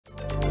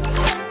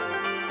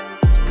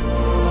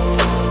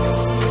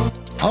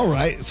All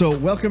right, so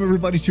welcome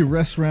everybody to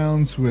Rest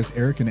Rounds with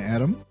Eric and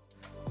Adam.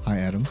 Hi,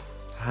 Adam.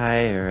 Hi,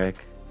 Eric.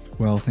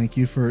 Well, thank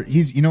you for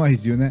you know why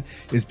he's doing that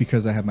is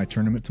because I have my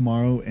tournament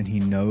tomorrow and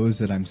he knows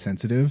that I'm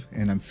sensitive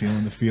and I'm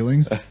feeling the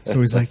feelings. So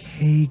he's like,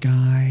 "Hey,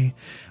 guy,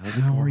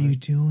 how are you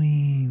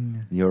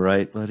doing? You all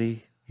right,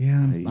 buddy?"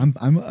 Yeah,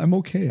 I'm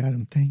okay,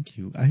 Adam. Thank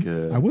you.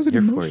 I wasn't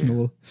Here for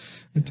emotional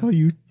until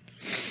you.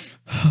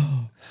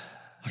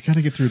 I got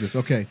to get through this.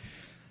 Okay,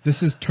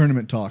 this is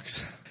tournament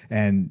talks.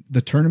 And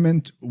the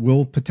tournament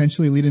will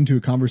potentially lead into a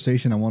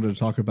conversation I wanted to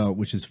talk about,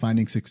 which is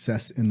finding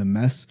success in the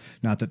mess.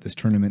 Not that this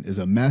tournament is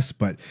a mess,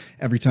 but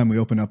every time we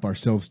open up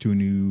ourselves to a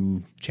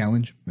new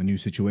challenge, a new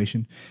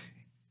situation,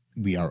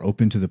 we are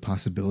open to the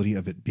possibility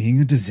of it being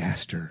a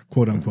disaster,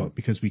 quote unquote,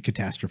 because we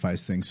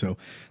catastrophize things. So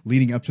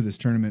leading up to this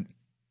tournament,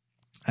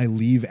 I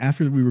leave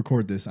after we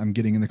record this. I'm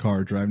getting in the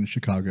car, driving to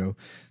Chicago,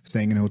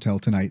 staying in a hotel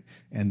tonight,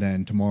 and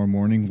then tomorrow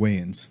morning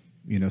weigh-ins.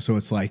 You know, so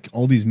it's like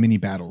all these mini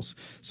battles.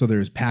 So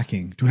there's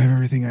packing. Do I have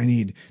everything I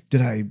need?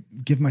 Did I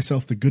give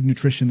myself the good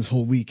nutrition this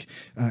whole week?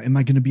 Am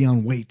I going to be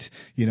on weight?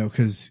 You know,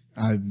 because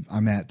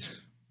I'm at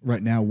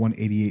right now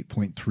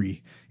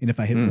 188.3. And if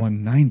I hit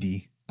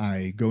 190,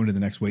 I go into the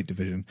next weight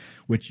division,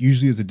 which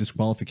usually is a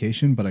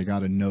disqualification. But I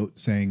got a note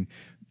saying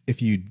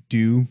if you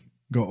do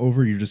go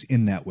over, you're just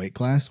in that weight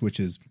class, which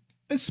is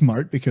it's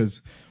smart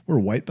because we're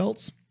white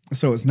belts.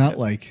 So it's not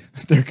like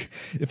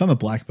if I'm a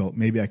black belt,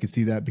 maybe I could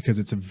see that because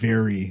it's a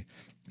very,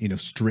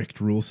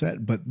 strict rule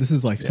set, but this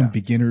is like some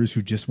beginners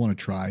who just want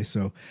to try.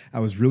 So I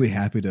was really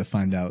happy to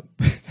find out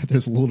that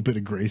there's a little bit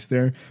of grace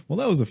there. Well,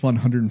 that was a fun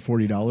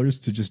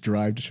 $140 to just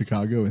drive to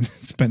Chicago and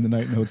spend the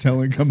night in a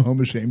hotel and come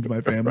home ashamed to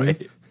my family.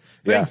 Right.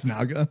 Thanks,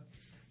 Naga.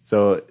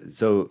 So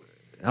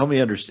help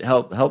me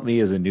understand, help me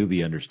as a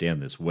newbie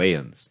understand this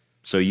weigh-ins.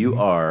 So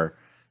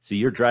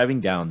you're driving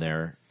down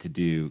there to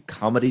do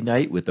comedy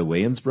night with the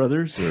Wayans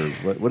brothers, or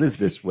what is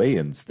this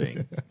Wayans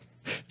thing?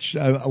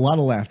 A lot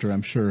of laughter,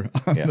 I'm sure,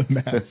 on the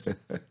mats.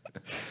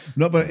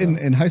 No, but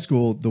in high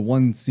school, the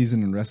one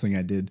season in wrestling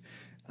I did,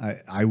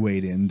 I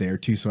weighed in there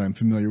too, so I'm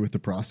familiar with the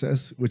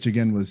process, which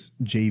again was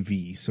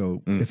JV.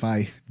 So if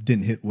I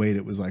didn't hit weight,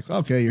 it was like,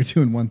 okay, you're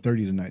doing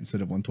 130 tonight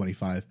instead of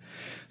 125.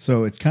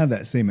 So it's kind of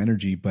that same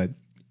energy, but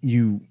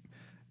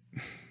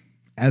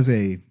as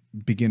a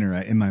beginner,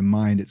 in my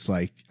mind, it's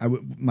like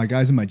my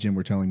guys in my gym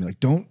were telling me, like,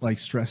 don't like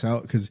stress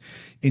out, because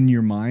in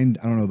your mind,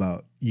 I don't know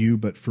about you,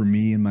 but for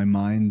me in my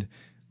mind,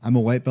 I'm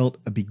a white belt,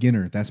 a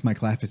beginner. That's my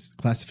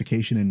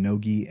classification in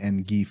no-gi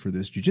and gi for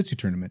this jiu-jitsu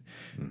tournament.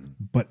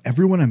 But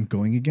everyone I'm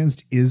going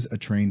against is a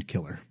trained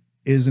killer,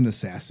 is an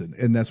assassin.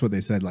 And that's what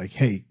they said, like,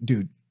 hey,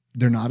 dude,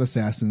 they're not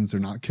assassins. They're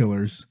not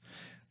killers.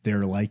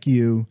 They're like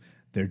you.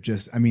 They're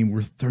just,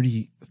 we're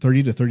 30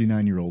 to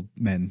 39-year-old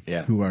men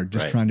who are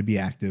just trying to be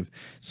active.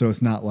 So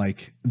it's not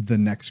like the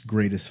next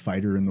greatest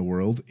fighter in the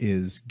world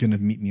is going to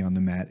meet me on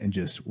the mat and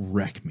just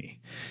wreck me.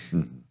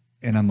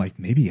 And I'm like,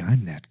 maybe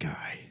I'm that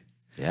guy.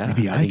 Yeah,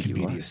 maybe I can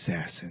be the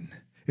assassin.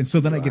 And so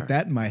then I get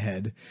that in my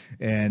head.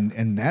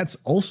 And that's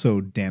also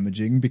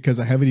damaging because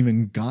I haven't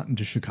even gotten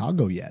to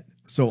Chicago yet.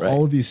 So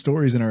all of these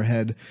stories in our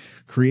head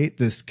create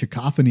this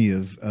cacophony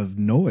of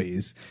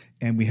noise,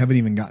 and we haven't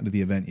even gotten to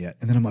the event yet.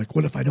 And then I'm like,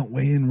 what if I don't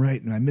weigh in right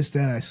and I miss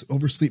that? I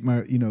oversleep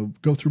my,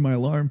 go through my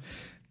alarm.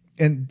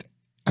 And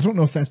I don't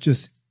know if that's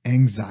just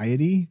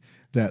anxiety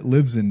that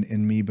lives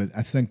in me, but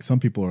I think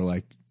some people are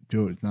like,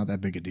 dude, it's not that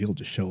big a deal.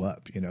 Just show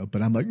up,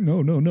 but I'm like,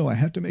 no, I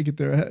have to make it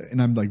there.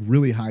 And I'm like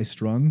really high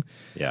strung.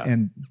 Yeah.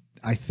 And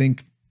I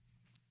think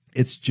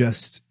it's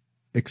just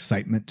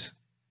excitement.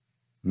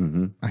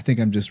 I think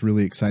I'm just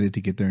really excited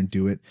to get there and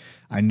do it.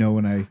 I know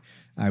when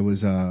I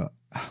was,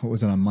 what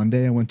was it, on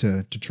Monday? I went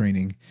to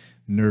training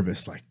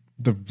nervous, like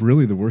the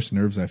worst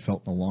nerves I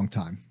felt in a long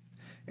time.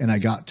 And I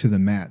got to the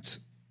mats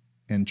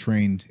and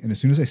trained. And as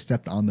soon as I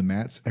stepped on the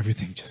mats,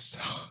 everything just,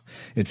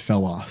 it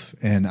fell off,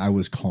 and I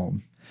was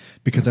calm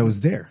because I was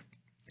there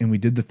and we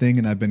did the thing,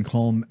 and I've been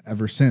calm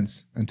ever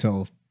since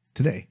until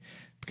today,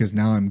 because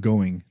now I'm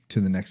going to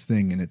the next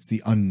thing, and it's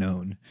the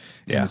unknown.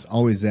 And it's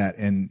always that.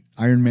 And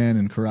Ironman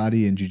and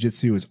karate and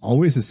jiu-jitsu is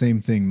always the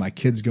same thing. My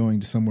kids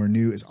going to somewhere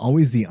new is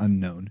always the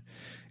unknown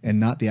and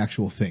not the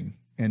actual thing.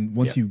 And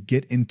once you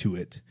get into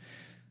it,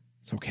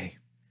 it's okay.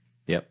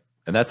 Yep.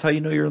 And that's how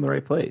you know you're in the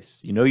right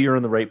place. You know you're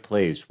in the right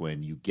place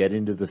when you get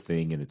into the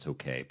thing and it's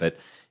okay. But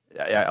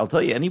I'll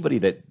tell you, anybody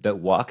that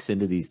walks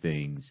into these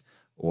things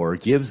or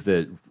gives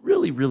the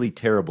really, really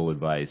terrible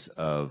advice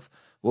of,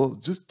 well,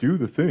 just do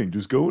the thing,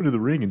 just go into the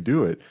ring and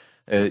do it.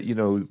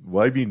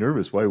 Why be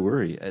nervous? Why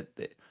worry?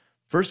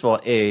 First of all,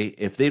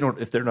 if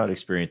they're not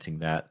experiencing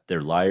that,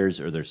 they're liars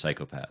or they're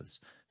psychopaths,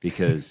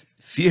 because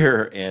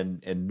fear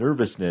and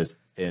nervousness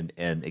and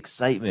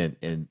excitement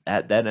and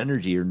that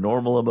energy are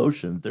normal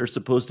emotions. They're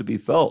supposed to be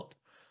felt.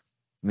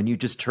 When you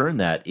just turn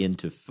that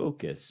into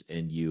focus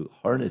and you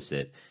harness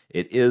it,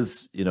 it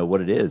is,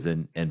 what it is,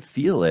 and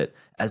feel it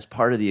as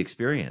part of the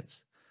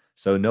experience.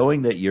 So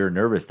knowing that you're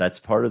nervous, that's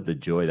part of the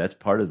joy. That's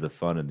part of the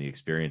fun and the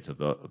experience of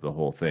the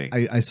whole thing.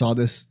 I saw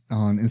this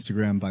on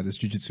Instagram by this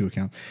jiu-jitsu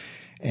account,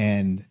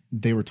 and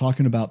they were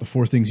talking about the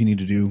 4 things you need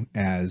to do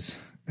as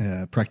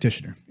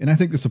practitioner. And I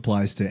think this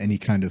applies to any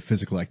kind of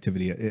physical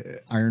activity.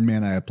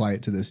 Ironman, I apply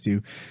it to this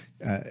too,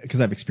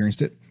 because I've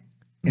experienced it.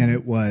 And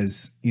it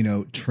was,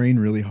 train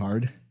really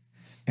hard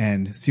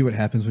and see what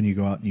happens when you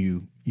go out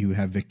and you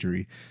have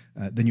victory.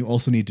 Then you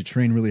also need to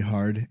train really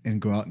hard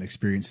and go out and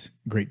experience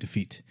great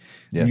defeat.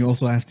 Yes. And you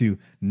also have to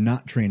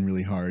not train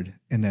really hard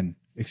and then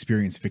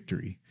experience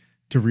victory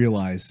to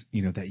realize,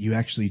 that you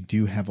actually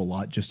do have a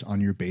lot just on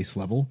your base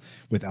level.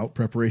 Without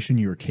preparation,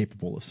 you are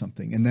capable of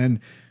something. And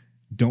then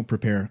don't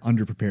prepare,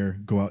 under prepare,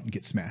 go out and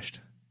get smashed.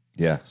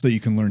 Yeah. So you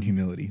can learn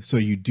humility. So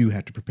you do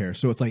have to prepare.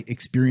 So it's like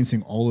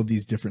experiencing all of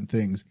these different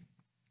things,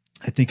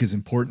 I think, is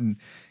important.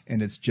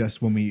 And it's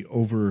just when we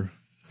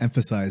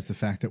overemphasize the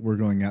fact that we're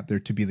going out there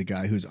to be the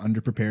guy who's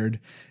underprepared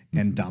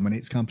and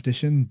dominates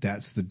competition,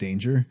 that's the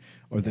danger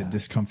or the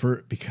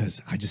discomfort,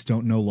 because I just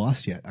don't know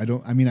loss yet. I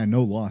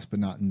know loss, but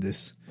not in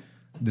this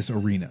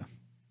arena.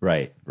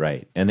 Right.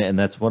 And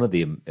that's one of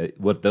the,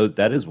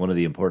 that is one of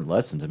the important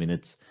lessons. I mean,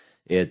 it's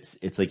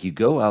like you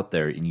go out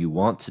there and you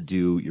want to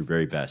do your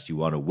very best. You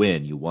want to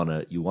win. You want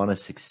to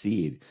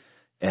succeed.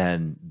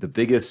 And the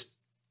biggest,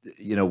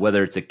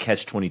 whether it's a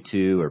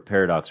catch-22 or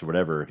paradox or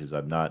whatever, because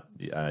I'm not,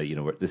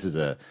 this is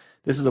a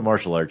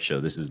martial arts show.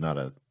 This is not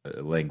a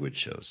language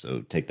show.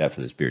 So take that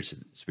for the spirit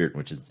in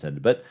which it's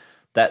intended. But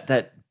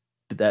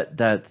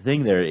that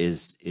thing there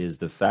is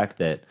the fact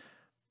that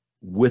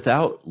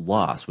without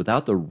loss,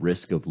 without the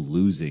risk of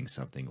losing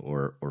something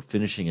or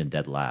finishing in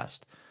dead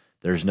last,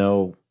 there's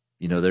no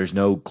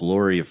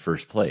glory of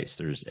first place.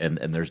 There's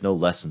no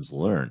lessons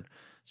learned.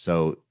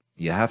 So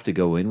you have to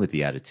go in with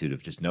the attitude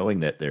of just knowing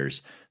that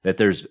there's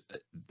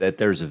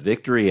a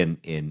victory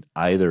in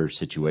either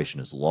situation,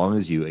 as long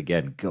as you,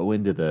 again, go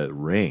into the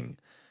ring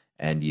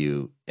and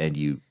you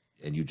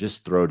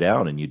just throw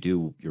down and you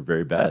do your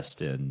very best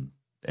and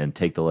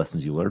take the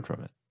lessons you learn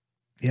from it.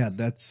 Yeah,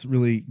 that's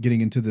really getting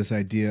into this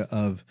idea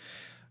of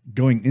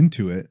going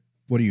into it.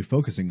 What are you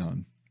focusing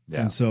on?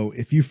 Yeah. And so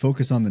if you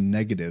focus on the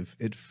negative,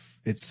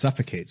 it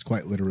suffocates,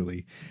 quite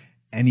literally,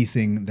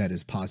 anything that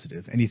is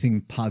positive,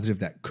 anything positive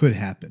that could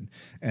happen.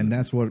 And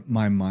that's what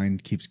my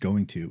mind keeps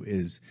going to,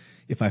 is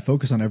if I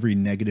focus on every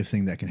negative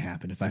thing that can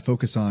happen, if I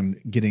focus on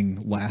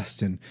getting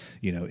last and,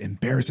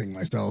 embarrassing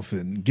myself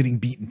and getting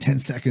beat in 10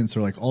 seconds,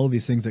 or like all of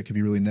these things that could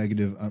be really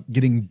negative,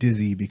 getting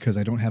dizzy because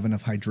I don't have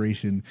enough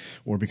hydration,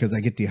 or because I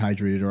get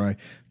dehydrated, or I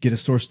get a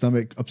sore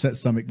stomach, upset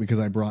stomach because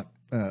I brought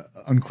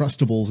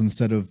Uncrustables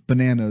instead of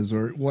bananas,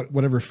 or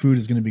whatever food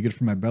is going to be good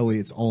for my belly.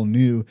 It's all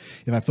new.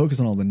 If I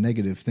focus on all the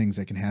negative things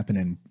that can happen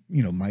and,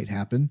 might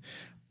happen,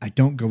 I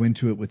don't go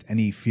into it with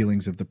any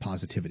feelings of the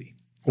positivity.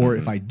 Or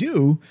if I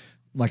do,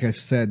 like I've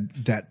said,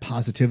 that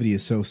positivity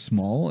is so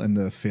small and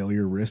the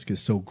failure risk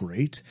is so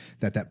great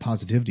that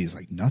positivity is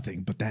like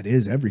nothing, but that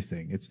is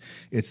everything.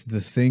 It's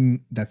the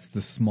thing that's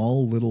the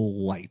small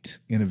little light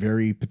in a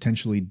very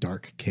potentially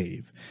dark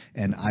cave.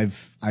 And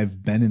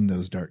I've been in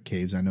those dark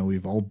caves. I know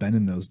we've all been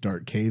in those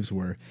dark caves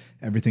where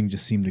everything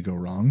just seemed to go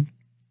wrong.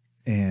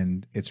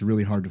 And it's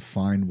really hard to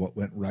find what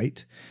went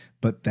right.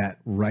 But that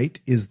right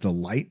is the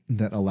light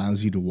that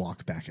allows you to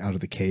walk back out of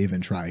the cave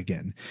and try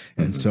again.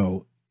 And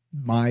so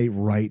my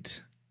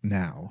right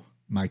now,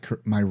 my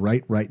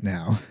right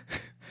now,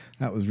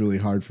 that was really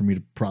hard for me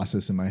to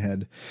process in my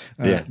head.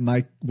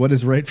 What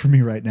is right for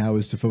me right now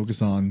is to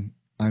focus on,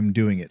 I'm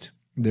doing it.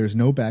 There's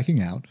no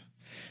backing out.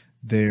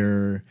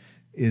 There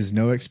is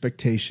no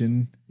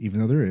expectation, even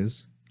though there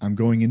is. I'm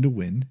going in to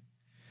win.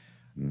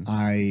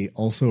 I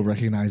also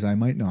recognize I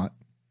might not,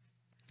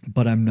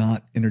 but I'm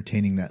not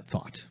entertaining that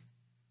thought.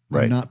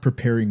 I'm not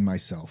preparing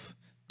myself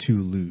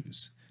to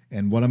lose.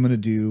 And what I'm going to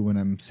do when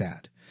I'm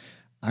sad,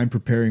 I'm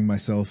preparing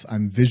myself.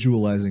 I'm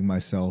visualizing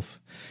myself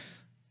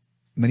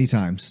many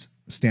times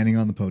standing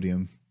on the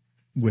podium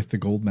with the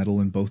gold medal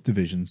in both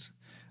divisions.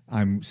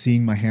 I'm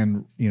seeing my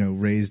hand,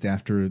 raised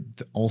after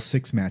all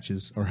 6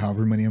 matches, or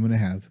however many I'm going to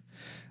have.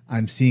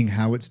 I'm seeing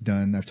how it's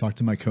done. I've talked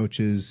to my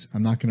coaches.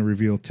 I'm not going to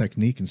reveal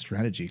technique and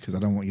strategy because I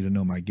don't want you to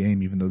know my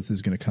game, even though this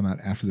is going to come out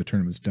after the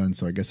tournament's done.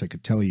 So I guess I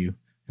could tell you,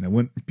 and I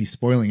wouldn't be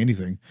spoiling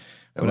anything.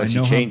 Unless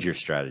you change your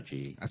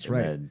strategy. That's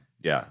right. And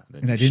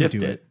I didn't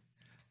do it.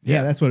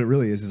 Yeah, that's what it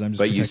really is. I'm just.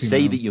 But you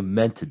say that you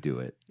meant to do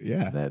it.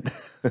 Yeah,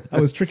 I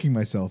was tricking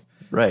myself.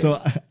 Right. So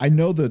I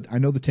know the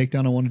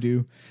takedown I want to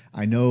do.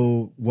 I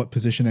know what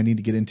position I need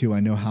to get into.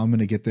 I know how I'm going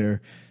to get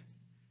there.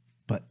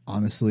 But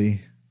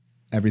honestly,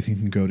 everything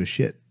can go to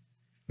shit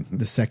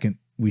the second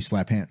we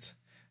slap hands,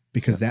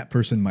 because that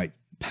person might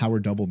power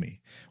double me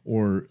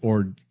or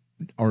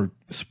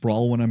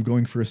sprawl when I'm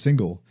going for a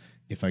single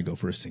if I go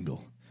for a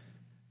single,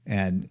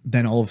 and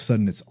then all of a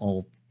sudden it's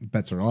all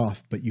bets are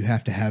off. But you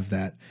have to have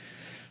that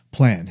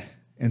plan.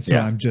 And so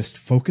I'm just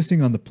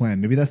focusing on the plan.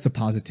 Maybe that's the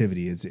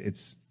positivity.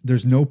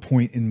 There's no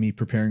point in me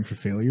preparing for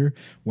failure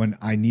when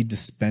I need to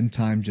spend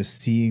time just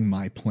seeing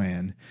my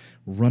plan,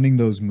 running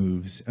those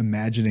moves,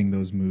 imagining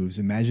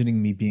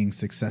me being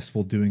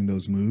successful doing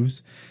those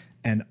moves.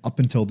 And up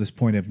until this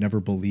point, I've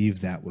never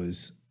believed that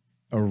was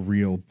a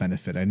real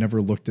benefit. I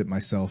never looked at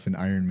myself in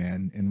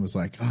Ironman and was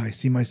like, I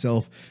see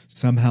myself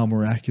somehow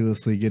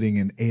miraculously getting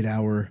an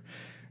 8-hour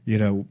you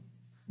know,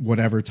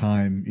 whatever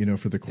time, you know,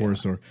 for the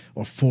course, or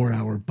 4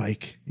 hour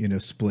bike, you know,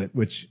 split,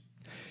 which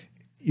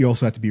you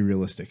also have to be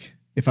realistic.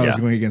 If I was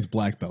going against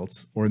black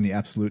belts or in the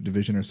absolute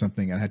division or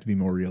something, I'd have to be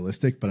more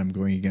realistic, but I'm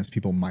going against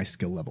people my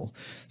skill level.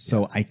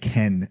 So I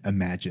can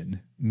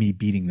imagine me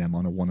beating them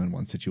on a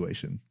one-on-one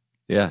situation.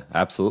 Yeah,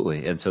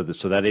 absolutely. And so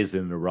so that is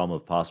in the realm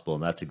of possible.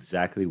 And that's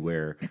exactly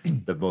where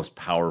the most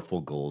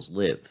powerful goals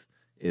live,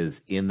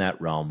 is in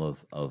that realm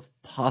of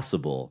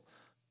possible,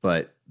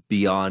 but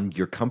beyond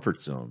your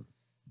comfort zone.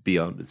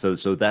 Beyond, so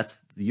that's,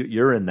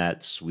 you're in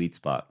that sweet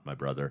spot, my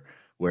brother,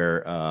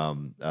 where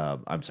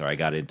I'm sorry, I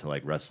got into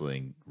like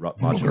wrestling,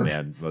 Macho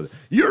Man.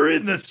 You're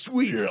in the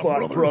sweet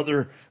spot,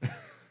 brother.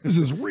 This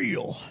is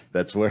real.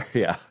 That's where,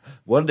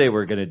 one day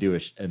we're gonna do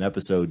an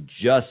episode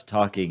just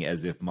talking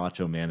as if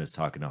Macho Man is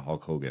talking to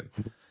Hulk Hogan.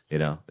 You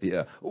know,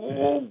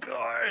 Oh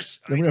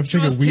gosh, then we have to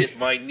just hit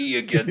my knee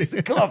against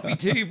the coffee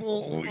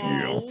table.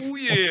 Oh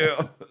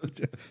yeah.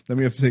 Then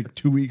we have to take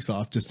 2 weeks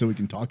off just so we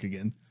can talk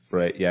again.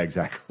 Right. Yeah,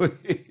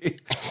 exactly.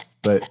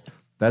 But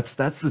that's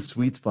the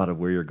sweet spot of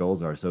where your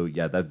goals are. So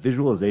yeah, that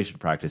visualization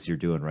practice you're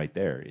doing right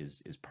there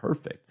is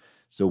perfect.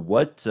 So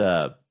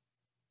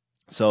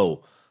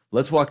so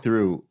let's walk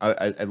through.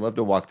 I'd love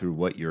to walk through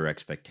what your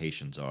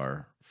expectations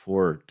are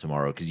for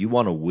tomorrow, because you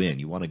want to win.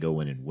 You want to go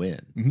in and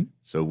win. Mm-hmm.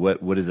 So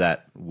what does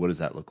that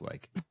look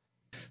like?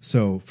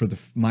 So for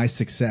my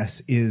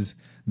success is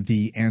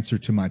the answer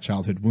to my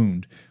childhood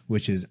wound,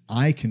 which is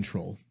I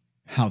control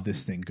how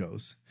this thing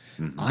goes.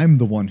 Mm-hmm. I'm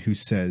the one who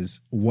says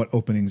what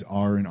openings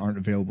are and aren't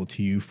available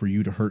to you for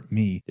you to hurt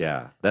me.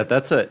 Yeah,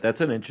 that's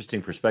an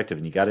interesting perspective,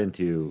 and you got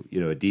into, you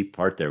know, a deep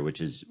part there,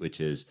 which is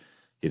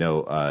you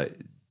know,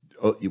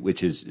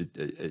 which is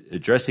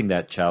addressing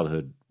that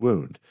childhood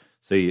wound.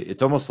 So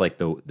it's almost like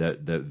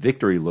the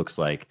victory looks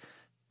like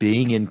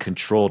being in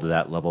control to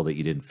that level that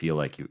you didn't feel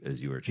like you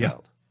as you were a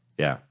child.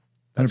 Yeah,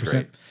 that's 100%.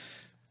 Great.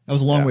 That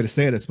was a long way to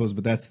say it, I suppose,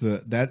 but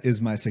that is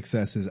my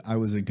success, is I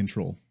was in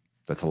control.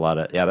 That's a lot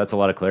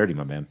of clarity,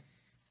 my man.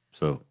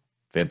 So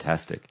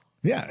fantastic.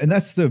 Yeah, and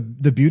that's the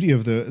beauty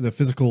of the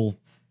physical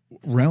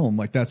realm.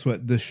 Like that's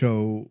what this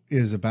show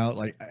is about.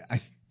 Like I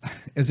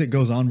as it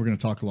goes on, we're going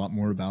to talk a lot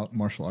more about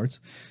martial arts.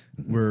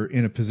 Mm-hmm. We're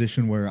in a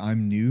position where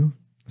I'm new,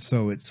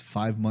 so it's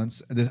 5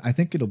 months. I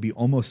think it'll be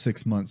almost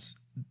 6 months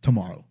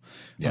tomorrow.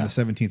 Yeah. On the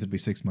 17th, it'll be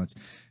 6 months.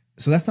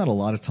 So that's not a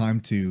lot of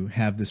time to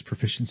have this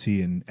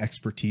proficiency and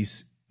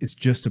expertise. It's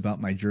just about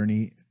my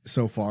journey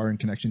so far in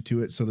connection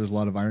to it. So there's a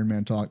lot of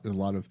Ironman talk. There's a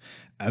lot of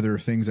other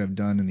things I've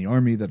done in the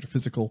Army that are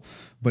physical,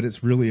 but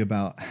it's really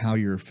about how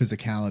your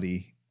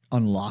physicality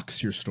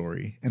unlocks your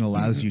story and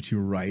allows you to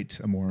write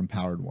a more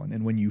empowered one.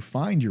 And when you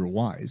find your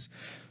whys,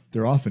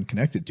 they're often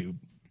connected to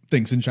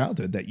things in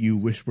childhood that you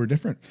wish were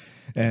different.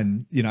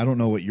 And, you know, I don't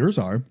know what yours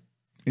are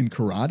in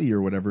karate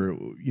or whatever,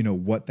 you know,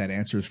 what that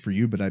answer is for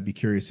you, but I'd be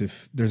curious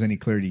if there's any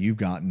clarity you've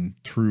gotten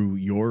through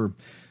your,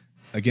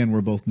 again,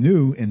 we're both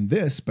new in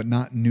this, but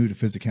not new to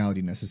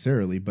physicality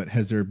necessarily, but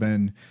has there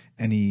been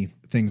any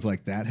things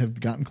like that have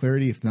gotten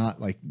clarity? If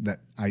not, like that,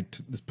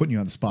 it's putting you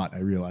on the spot, I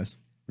realize.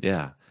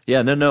 Yeah.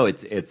 Yeah, no,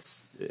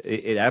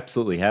 it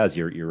absolutely has.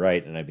 You're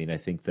right. And I mean, I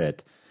think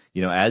that,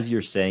 you know, as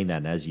you're saying that,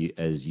 and as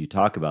you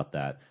talk about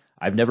that,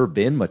 I've never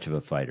been much of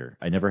a fighter.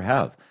 I never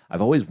have.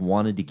 I've always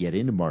wanted to get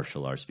into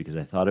martial arts because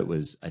I thought it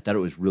was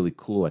really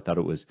cool. I thought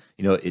it was,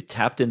 you know, it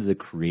tapped into the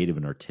creative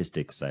and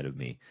artistic side of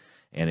me.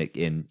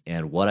 And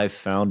what I've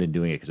found in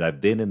doing it, because I've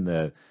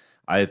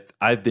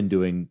been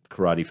doing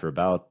karate for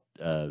about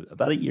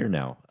a year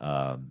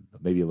now,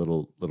 maybe a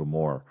little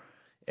more.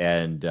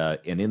 And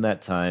in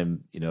that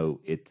time, you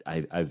know,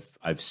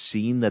 I've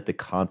seen that the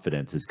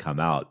confidence has come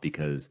out,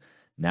 because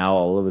now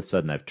all of a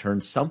sudden I've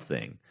turned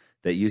something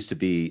that used to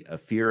be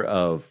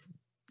inherent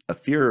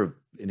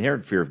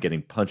fear of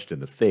getting punched in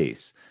the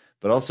face,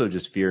 but also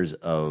just fears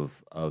of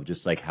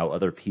just like how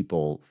other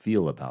people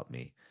feel about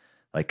me,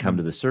 like come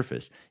to the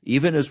surface.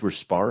 Even as we're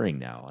sparring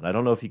now, and I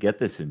don't know if you get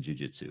this in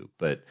jiu-jitsu,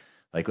 but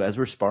like as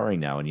we're sparring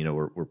now and, you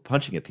know, we're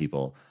punching at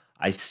people,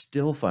 I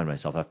still find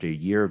myself after a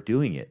year of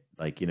doing it,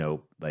 like, you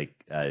know, like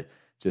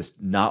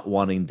just not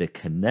wanting to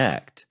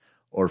connect,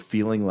 or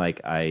feeling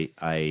like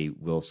I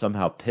will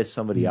somehow piss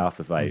somebody off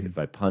if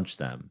I punch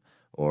them,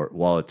 or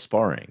while it's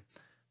sparring.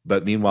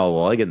 But meanwhile,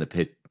 while I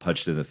get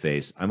punched in the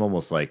face, I'm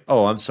almost like,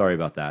 oh, I'm sorry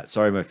about that.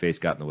 Sorry, my face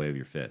got in the way of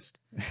your fist.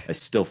 I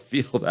still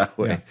feel that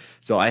way. Yeah.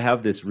 So I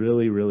have this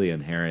really, really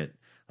inherent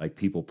like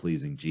people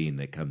pleasing gene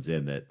that comes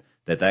in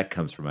that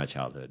comes from my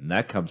childhood, and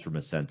that comes from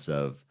a sense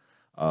of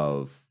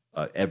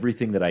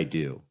everything that I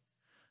do,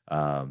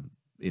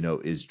 you know,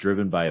 is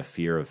driven by a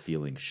fear of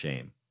feeling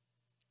shame.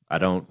 I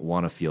don't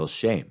want to feel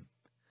shame,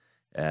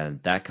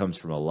 and that comes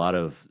from a lot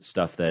of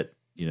stuff that,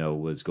 you know,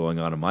 was going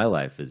on in my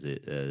life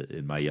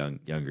in my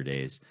younger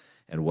days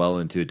and well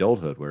into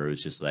adulthood, where it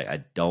was just like,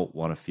 I don't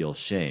want to feel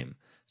shame.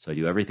 So I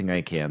do everything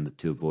I can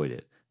to avoid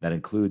it. That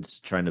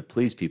includes trying to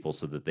please people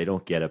so that they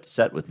don't get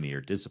upset with me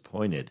or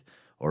disappointed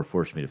or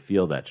force me to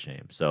feel that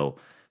shame. So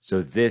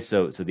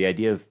the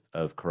idea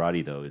of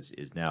karate, though,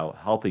 is now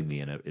helping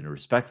me in a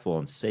respectful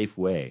and safe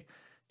way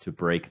to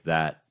break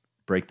that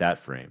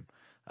frame.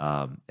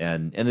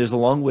 And there's a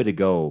long way to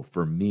go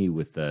for me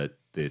with the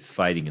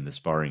fighting and the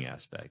sparring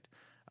aspect.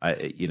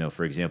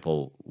 For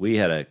example, we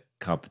had a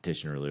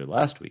competition earlier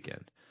last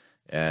weekend,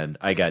 and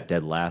I got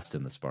dead last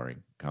in the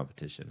sparring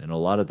competition, and a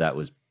lot of that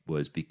was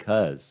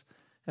because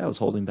I was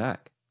holding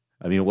back.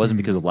 I mean, it wasn't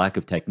because of lack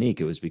of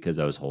technique. It was because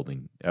I was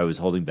holding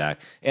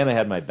back, and I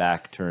had my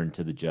back turned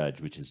to the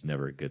judge, which is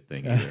never a good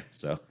thing either.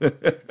 So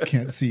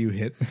can't see you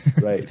hit.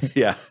 Right?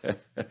 Yeah.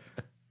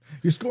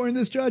 You're scoring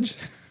this, judge.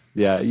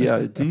 Yeah.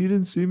 You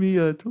didn't see me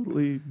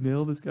totally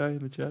nail this guy in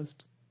the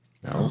chest?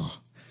 No.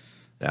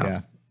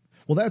 Yeah.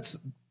 Well,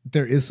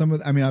 there is some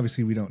of, I mean,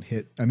 obviously we don't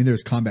hit. I mean,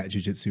 there's combat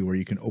jiu-jitsu where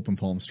you can open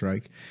palm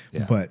strike,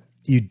 but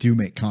you do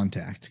make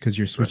contact because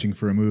you're switching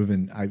for a move,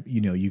 and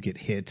you get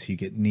hit, you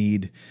get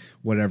kneed,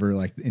 whatever.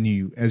 Like,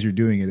 and as you're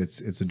doing it,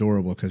 it's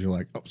adorable because you're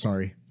like, oh,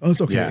 sorry, oh,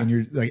 it's okay, and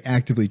you're like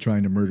actively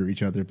trying to murder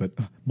each other. But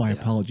my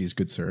apologies,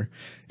 good sir.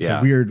 It's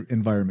a weird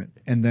environment.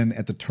 And then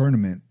at the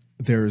tournament,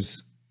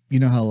 there's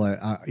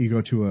how you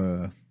go to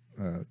a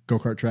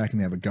go-kart track and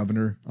they have a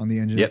governor on the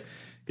engine. Yep.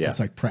 Yeah. It's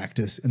like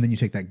practice, and then you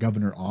take that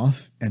governor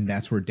off, and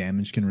that's where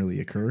damage can really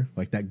occur.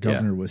 Like that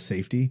governor was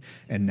safety,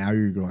 and now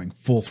you're going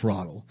full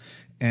throttle.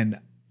 And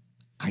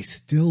I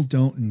still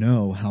don't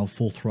know how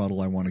full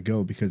throttle I want to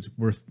go because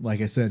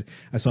like I said,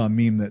 I saw a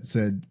meme that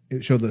said,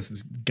 it showed us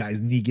this guy's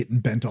knee getting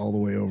bent all the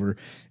way over,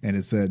 and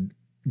it said,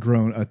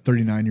 "Grown a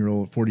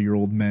 39-year-old,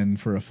 40-year-old men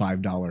for a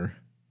 $5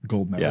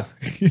 gold medal."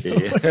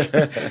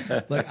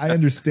 Like I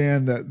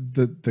understand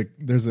that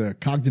there's a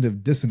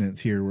cognitive dissonance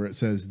here where it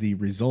says the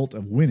result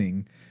of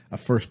winning a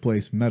first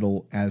place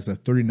medal as a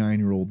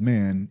 39-year-old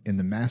man in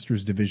the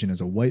masters division as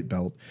a white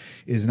belt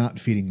is not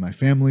feeding my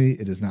family.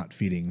 It is not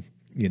feeding,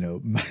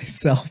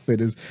 myself.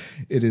 It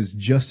is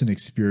just an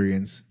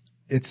experience.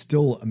 It's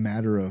still a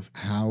matter of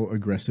how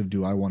aggressive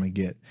do I want to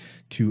get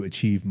to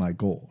achieve my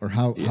goal, or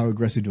how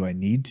aggressive do I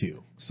need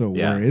to? So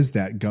where is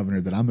that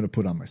governor that I'm going to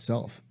put on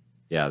myself?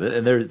 Yeah,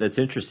 and that's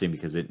interesting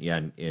because in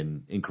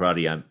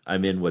karate,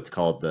 I'm in what's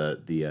called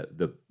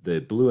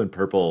the blue and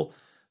purple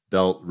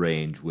belt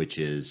range, which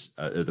is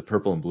the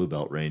purple and blue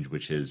belt range,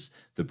 which is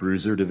the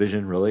bruiser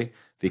division, really,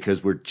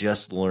 because we're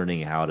just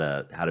learning how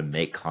to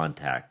make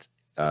contact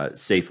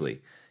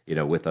safely,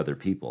 with other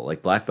people.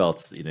 Like black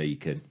belts, you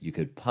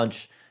could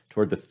punch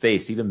toward the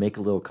face, even make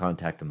a little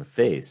contact in the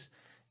face,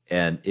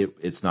 and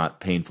it's not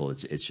painful.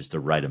 It's just the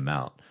right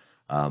amount.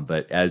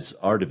 But as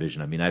our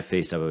division, I mean, I've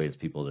faced up against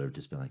people that have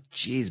just been like,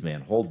 "Geez,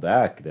 man, hold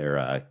back."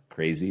 They're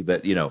crazy,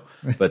 but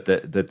but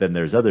then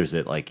there's others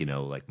that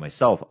like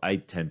myself, I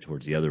tend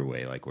towards the other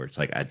way, like where it's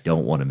like I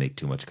don't want to make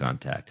too much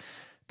contact.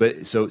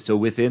 But so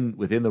within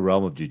the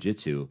realm of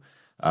jiu-jitsu,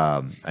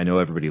 I know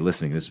everybody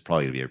listening, this is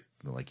probably gonna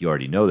be like you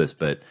already know this,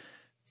 but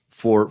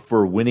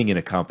for winning in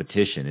a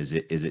competition, is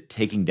it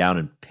taking down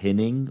and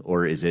pinning,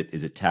 or is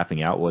it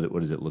tapping out? What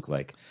does it look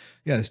like?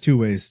 Yeah, there's two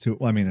ways to.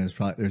 Well, I mean,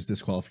 there's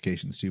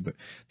disqualifications too, but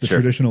the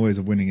traditional ways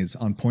of winning is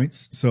on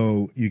points.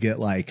 So you get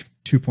like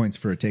 2 points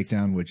for a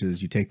takedown, which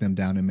is you take them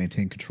down and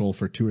maintain control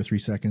for 2 or 3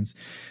 seconds.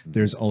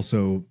 There's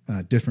also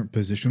different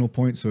positional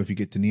points. So if you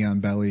get to knee on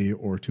belly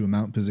or to a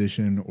mount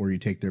position, or you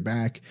take their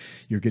back,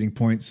 you're getting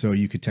points. So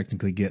you could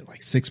technically get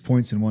like 6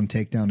 points in one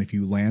takedown if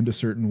you land a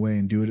certain way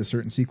and do it a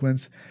certain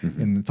sequence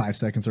in 5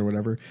 seconds or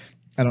whatever.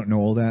 I don't know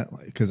all that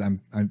because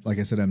I'm like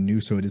I said, I'm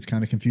new, so it is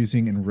kind of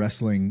confusing. In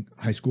wrestling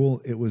high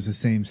school, it was the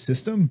same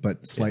system,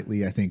 but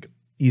slightly, I think,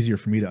 easier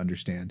for me to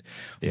understand.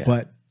 Yeah.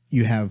 But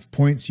you have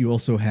points. You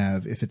also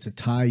have, if it's a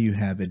tie, you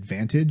have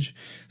advantage.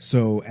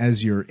 So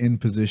as you're in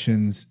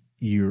positions,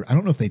 I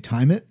don't know if they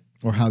time it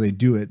or how they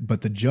do it,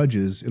 but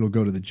it'll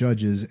go to the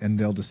judges and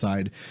they'll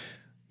decide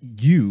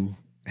you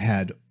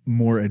had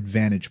more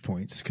advantage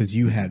points because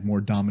you had more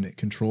dominant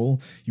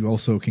control. You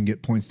also can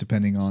get points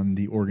depending on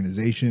the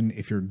organization.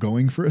 If you're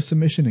going for a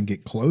submission and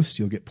get close,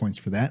 you'll get points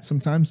for that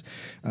sometimes.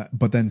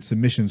 But then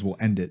submissions will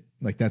end it.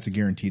 Like that's a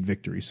guaranteed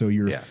victory. So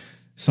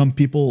some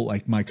people,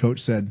 like my coach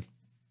said,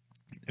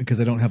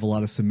 because I don't have a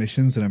lot of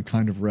submissions and I'm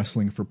kind of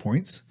wrestling for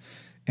points.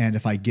 And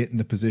if I get in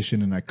the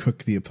position and I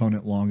cook the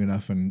opponent long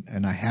enough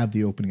and I have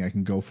the opening, I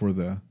can go for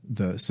the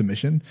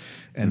submission.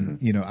 And,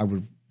 I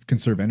would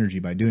conserve energy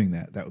by doing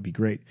that. That would be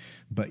great.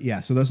 But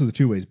yeah, so those are the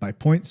two ways: by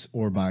points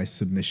or by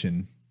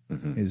submission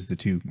is the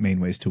two main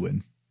ways to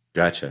win.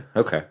 Gotcha.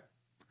 Okay.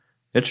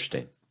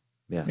 Interesting.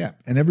 Yeah. Yeah.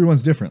 And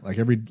everyone's different. Like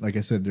I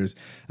said,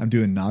 I'm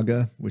doing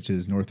NAGA, which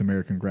is North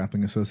American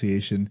Grappling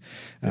Association.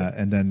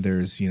 And then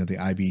there's, the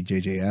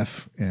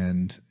IBJJF,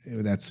 and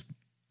that's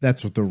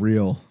what the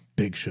real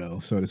big show,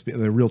 so to speak,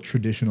 the real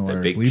traditional.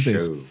 I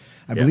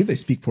believe they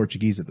speak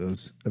Portuguese at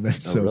those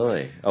events. Oh, so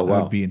really? Oh, wow.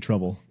 I would be in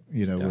trouble.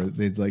 Where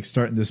they'd like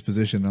start in this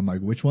position. I'm like,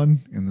 which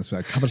one? And this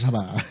like,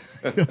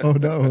 oh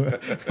no,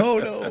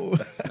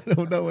 I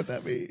don't know what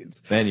that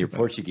means. Man, your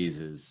Portuguese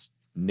is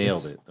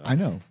nailed it. I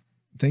know.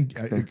 Thank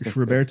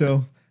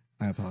Roberto.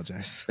 I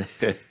apologize.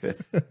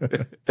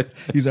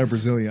 He's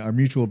our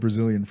mutual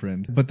Brazilian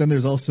friend. But then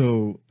there's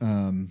also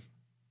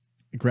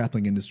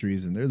grappling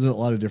industries, and there's a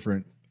lot of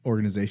different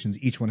organizations.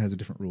 Each one has a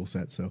different rule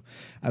set. So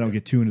I don't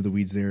get too into the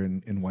weeds there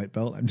in white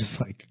belt. I'm just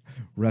like,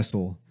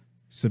 wrestle,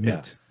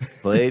 submit.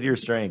 Play to your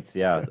strengths.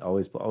 Yeah,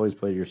 always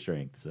play to your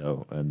strengths.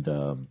 So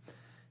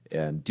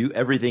and do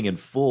everything in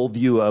full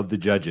view of the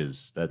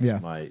judges.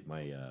 That's my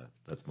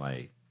that's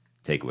my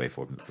takeaway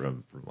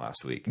from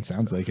last week. It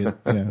sounds like it.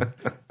 Yeah.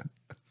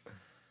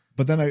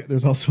 But then I think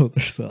there's also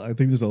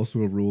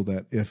a rule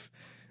that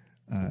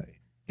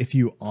if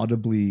you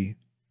audibly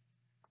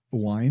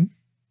whine,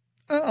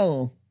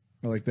 oh,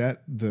 or like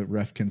that, the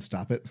ref can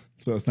stop it.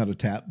 So it's not a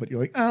tap, but you're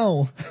like,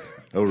 oh.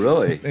 Oh,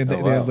 really? And they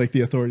have like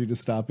the authority to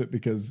stop it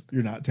because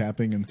you're not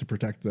tapping and to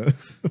protect the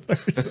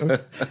player. So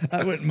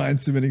I wouldn't mind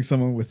submitting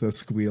someone with a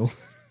squeal.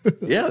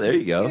 Yeah, there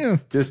you go. Yeah.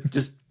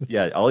 Just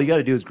all you got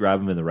to do is grab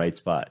them in the right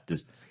spot.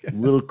 Just a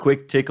little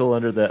quick tickle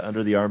under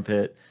the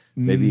armpit.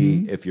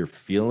 Maybe if you're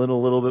feeling a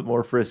little bit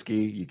more frisky,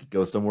 you could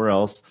go somewhere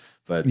else.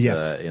 But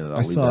yes, I'll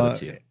leave that up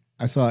to you.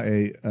 I saw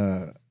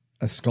a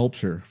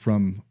sculpture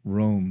from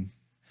Rome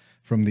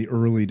from the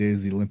early days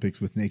of the Olympics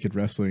with naked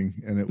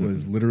wrestling, and it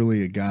was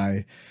literally a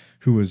guy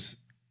who was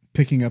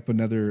picking up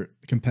another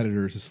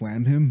competitor to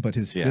slam him, but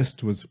his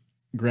fist was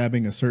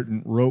grabbing a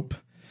certain rope.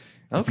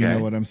 If you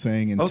know what I'm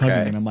saying, and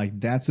tugging, and I'm like,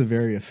 that's a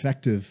very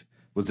effective.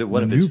 Was it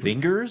one of his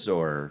fingers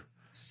or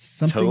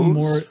something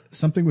toes?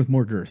 Something with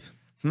more girth?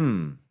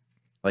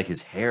 Like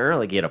his hair,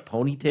 like he had a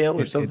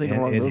ponytail or something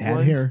along those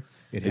lines. Hair.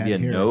 Maybe a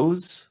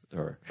nose,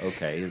 or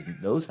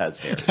his nose has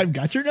hair. I've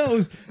got your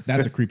nose.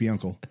 That's a creepy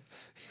uncle.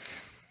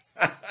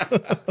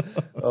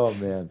 Oh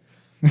man.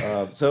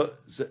 So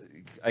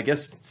I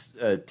guess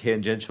a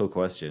tangential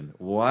question: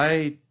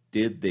 why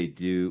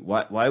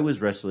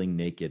was wrestling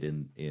naked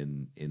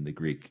in the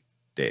Greek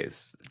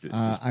days? Just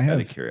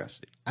out of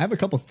curiosity. I have a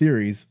couple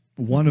theories.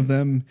 One of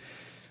them,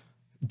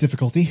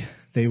 difficulty.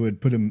 They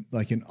would put him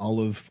like in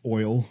olive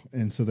oil,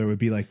 and so there would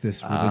be like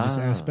this religious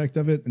aspect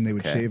of it, and they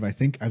would shave. I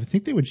think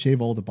they would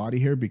shave all the body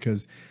hair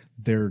because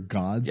their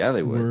gods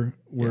were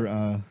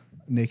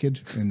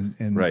naked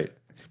and right,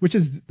 which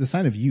is the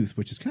sign of youth,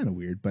 which is kind of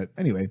weird. But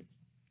anyway,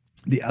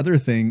 the other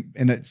thing,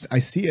 and I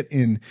see it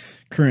in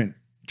current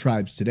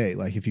tribes today.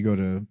 Like if you go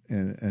to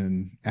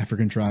an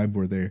African tribe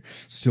where they're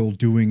still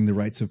doing the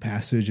rites of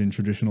passage and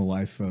traditional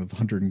life of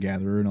hunter and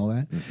gatherer and all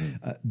that,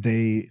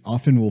 they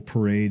often will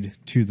parade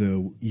to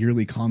the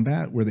yearly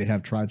combat where they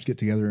have tribes get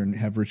together and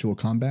have ritual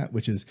combat,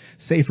 which is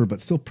safer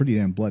but still pretty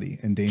damn bloody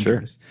and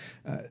dangerous.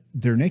 Sure.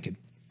 They're naked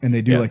and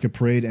they do like a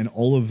parade, and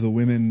all of the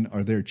women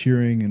are there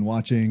cheering and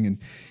watching,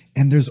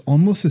 and there's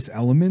almost this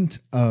element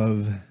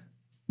of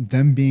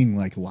them being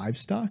like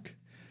livestock.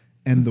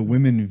 And the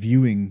women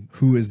viewing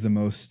who is the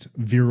most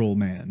virile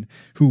man,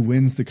 who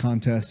wins the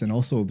contest, and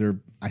also they're,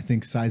 I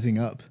think, sizing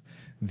up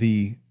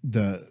the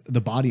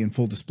body in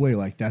full display.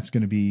 Like that's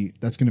going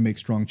to make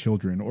strong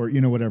children, or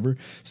whatever.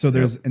 So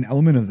there's an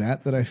element of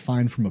that I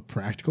find from a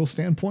practical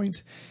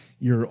standpoint.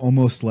 You're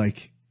almost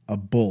like a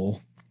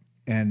bull,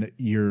 and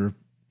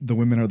the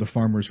women are the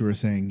farmers who are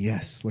saying,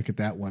 yes, look at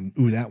that one.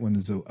 Ooh, that one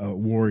is a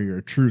warrior,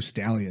 a true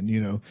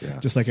stallion.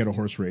 Just like at a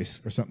horse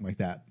race or something like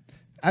that.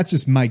 That's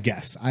just my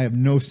guess. I have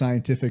no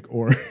scientific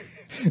or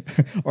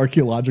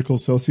archaeological,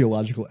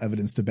 sociological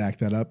evidence to back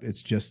that up.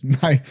 It's just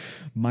my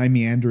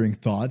meandering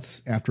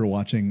thoughts after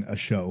watching a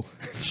show.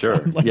 Sure.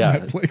 On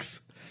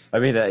Netflix. I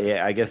mean,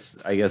 I guess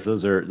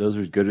those are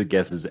as good a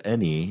guess as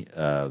any,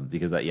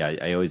 because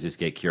I always just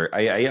get curious.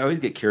 I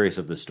always get curious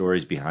of the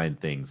stories behind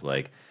things.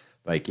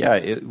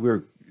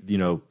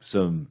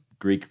 Some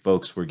Greek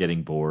folks were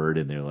getting bored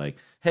and they're like,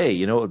 hey,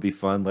 it would be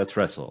fun. Let's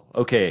wrestle.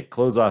 Okay,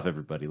 close off,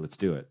 everybody. Let's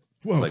do it.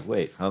 Whoa. It's like,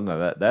 wait, hang on,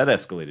 that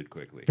escalated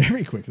quickly.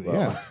 Very quickly,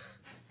 yeah.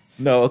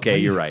 No, okay,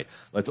 you're right.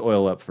 Let's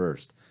oil up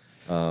first.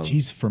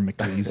 Jeez,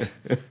 Firmicles.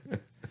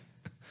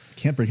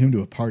 Can't bring him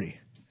to a party.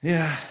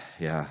 Yeah,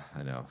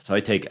 I know. So I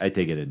take it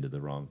into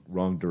the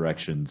wrong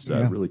directions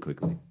really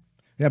quickly.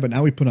 Yeah, but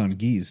now we put on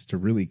gis to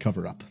really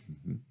cover up.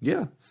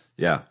 Yeah.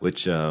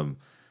 Which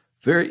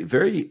very,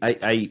 very.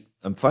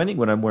 I'm finding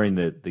when I'm wearing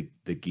the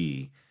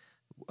gi.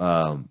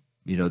 I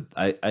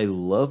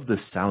love the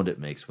sound it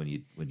makes when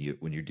you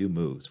do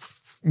moves.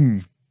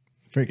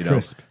 Very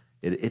crisp.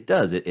 It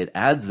does. It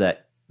adds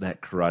that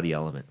karate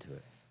element to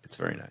it. It's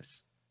very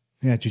nice.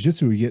 Yeah,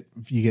 jiu-jitsu you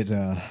get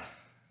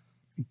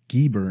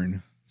gi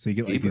burn. So you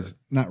get like these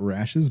not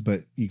rashes,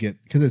 but you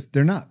get because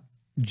they're not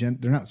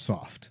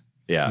soft.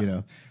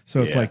 Yeah.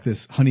 So it's like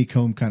this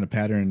honeycomb kind of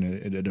pattern.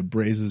 It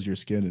abrases your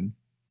skin, and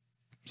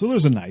so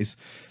there's a nice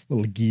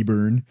little gi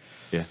burn.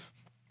 Yeah.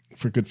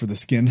 Good for the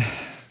skin.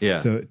 Yeah.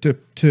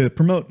 To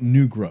promote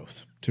new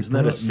growth. Isn't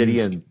that a city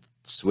in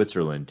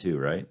Switzerland too,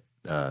 right?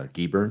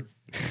 Giebern.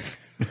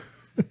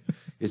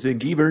 It's in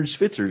Giebern,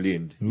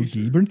 Switzerland. Oh,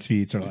 Giebern,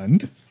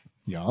 Switzerland.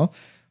 Yeah.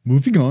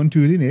 Moving on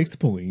to the next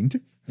point.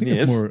 I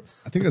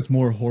think that's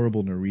more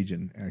horrible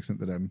Norwegian accent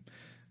that I'm.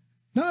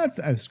 No,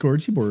 that's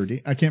Scourgy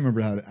Bordy. I can't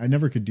remember I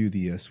never could do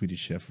the Swedish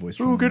chef voice.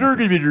 Oh my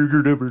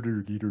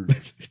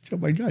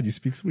God, you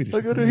speak Swedish. I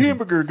got a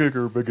hamburger.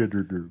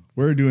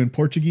 We're doing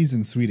Portuguese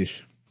and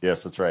Swedish.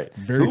 Yes, that's right.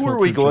 Who are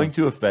we going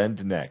to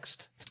offend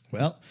next?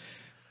 Well,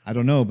 I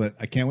don't know, but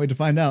I can't wait to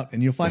find out.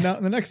 And you'll find out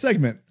in the next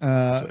segment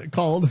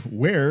called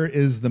Where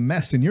is the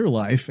Mess in Your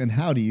Life and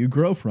How Do You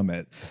Grow from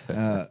It?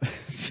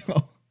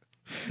 So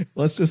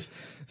let's just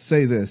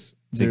say this.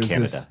 It's in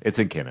Canada. It's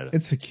in Canada.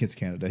 It's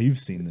Canada. You've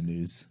seen the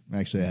news.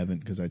 Actually, I haven't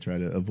because I try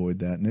to avoid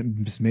that. And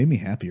it just made me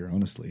happier,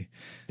 honestly.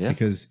 Yeah.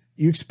 Because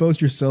you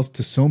exposed yourself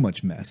to so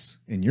much mess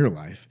in your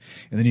life.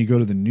 And then you go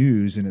to the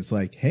news and it's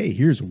like, hey,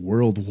 here's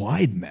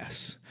worldwide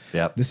mess.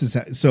 Yep.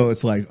 So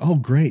it's like, oh,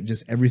 great.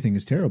 Just everything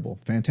is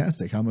terrible.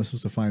 Fantastic. How am I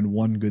supposed to find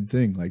one good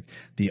thing? Like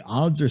the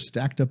odds are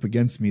stacked up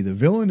against me. The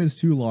villain is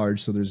too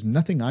large. So there's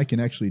nothing I can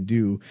actually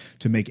do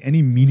to make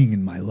any meaning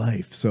in my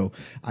life. So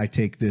I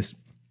take this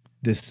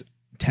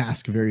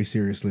task very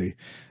seriously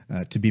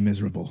to be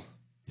miserable.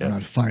 Yes. And I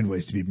find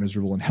ways to be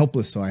miserable and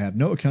helpless. So I have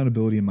no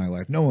accountability in my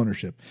life, no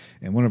ownership.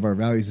 And one of our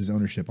values is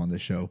ownership on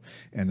this show.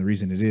 And the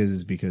reason it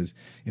is because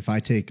if I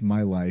take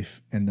my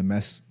life and the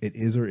mess it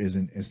is or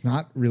isn't, it's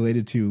not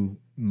related to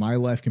my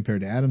life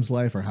compared to Adam's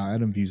life or how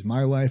Adam views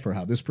my life or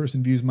how this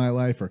person views my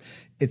life, or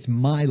it's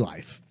my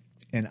life.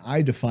 And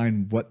I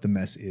define what the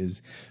mess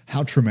is,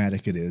 how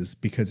traumatic it is,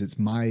 because it's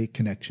my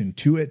connection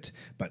to it.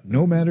 But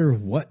no matter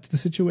what the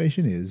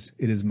situation is,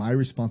 it is my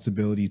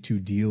responsibility to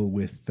deal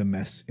with the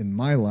mess in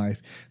my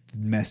life, the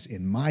mess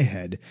in my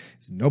head.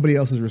 It's nobody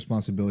else's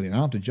responsibility. And I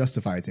don't have to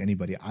justify it to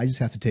anybody. I just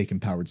have to take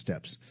empowered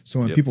steps.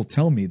 So when people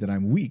tell me that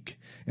I'm weak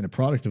and a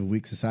product of a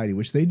weak society,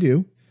 which they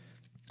do,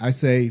 I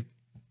say,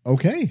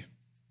 okay,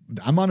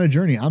 I'm on a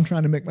journey. I'm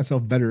trying to make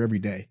myself better every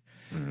day.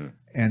 Mm-hmm.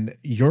 And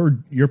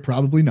you're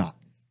probably not.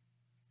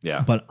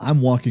 Yeah. But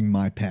I'm walking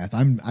my path.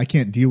 I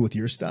can't deal with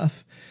your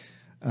stuff.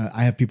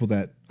 I have people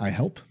that I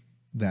help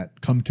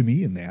that come to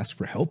me and they ask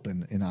for help,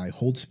 and I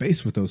hold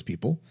space with those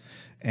people.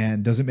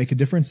 And does it make a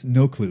difference?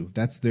 No clue.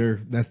 That's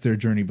their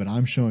journey, but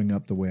I'm showing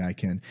up the way I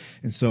can.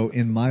 And so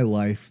in my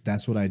life,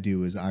 that's what I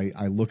do is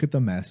I look at the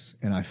mess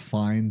and I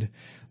find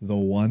the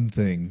one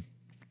thing,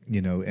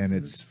 and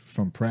it's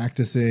from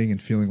practicing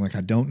and feeling like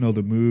I don't know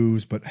the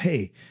moves, but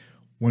hey,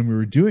 when we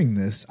were doing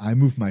this, I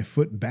moved my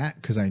foot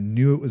back because I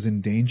knew it was in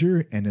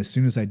danger. And as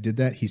soon as I did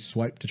that, he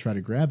swiped to try to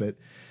grab it.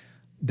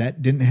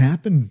 That didn't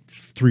happen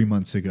 3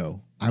 months ago.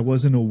 I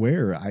wasn't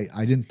aware.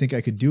 I didn't think I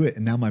could do it.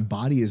 And now my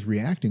body is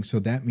reacting. So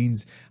that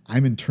means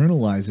I'm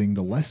internalizing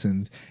the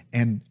lessons.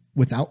 And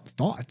without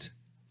thought,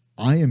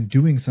 I am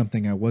doing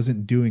something I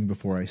wasn't doing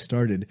before I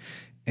started.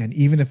 And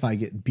even if I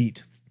get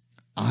beat,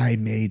 I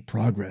made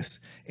progress,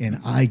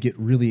 and I get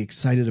really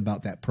excited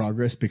about that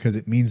progress because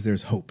it means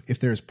there's hope. If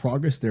there's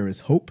progress, there is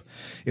hope.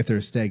 If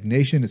there's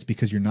stagnation, it's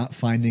because you're not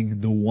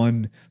finding the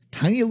one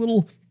tiny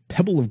little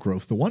pebble of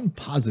growth, the one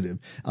positive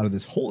out of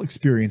this whole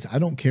experience. I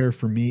don't care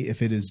for me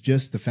if it is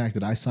just the fact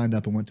that I signed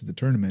up and went to the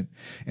tournament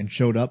and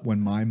showed up when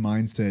my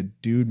mind said,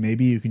 dude,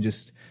 maybe you can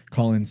just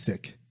call in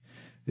sick.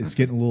 It's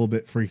getting a little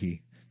bit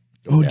freaky.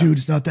 Oh, dude,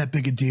 it's not that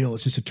big a deal.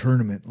 It's just a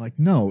tournament. Like,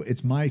 no,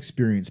 it's my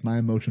experience, my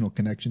emotional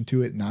connection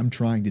to it, and I'm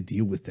trying to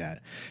deal with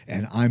that.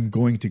 And I'm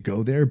going to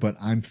go there, but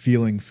I'm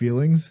feeling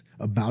feelings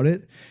about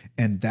it,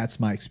 and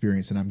that's my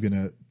experience, and I'm going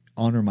to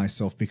honor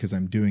myself because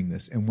I'm doing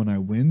this. And when I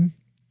win,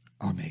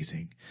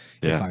 amazing.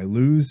 Yeah. If I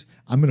lose,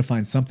 I'm going to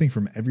find something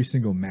from every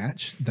single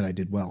match that I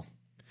did well.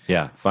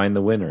 Yeah, find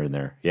the winner in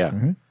there. Yeah.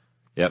 Mm-hmm.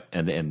 Yep,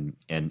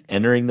 and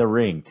entering the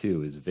ring,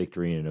 too, is a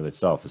victory in and of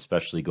itself,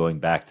 especially going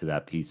back to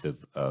that piece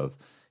of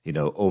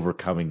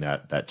overcoming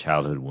that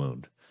childhood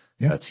wound.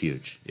 Yeah. That's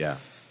huge. Yeah.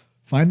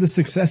 Find the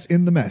success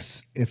in the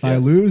mess. If I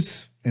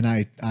lose and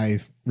I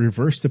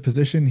reverse the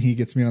position, he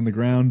gets me on the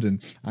ground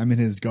and I'm in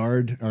his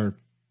guard, or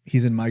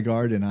he's in my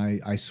guard, and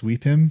I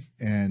sweep him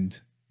and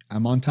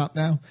I'm on top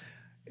now.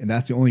 And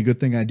that's the only good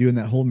thing I do in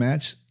that whole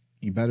match.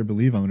 You better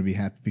believe I'm going to be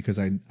happy because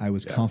I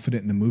was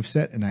confident in the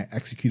moveset and I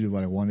executed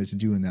what I wanted to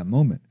do in that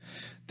moment.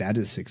 That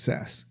is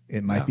success.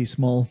 It might be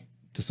small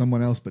to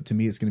someone else, but to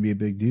me, it's going to be a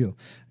big deal.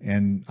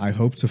 And I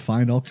hope to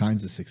find all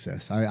kinds of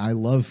success. I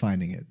love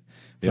finding it,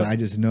 but I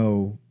just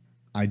know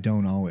I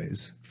don't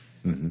always.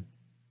 Mm-hmm.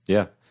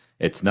 Yeah.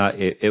 It's not,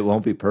 it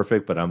won't be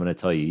perfect, but I'm going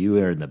to tell you, you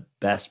are in the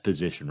best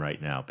position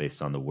right now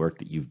based on the work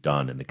that you've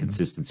done and the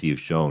consistency you've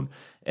shown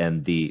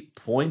and the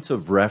points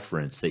of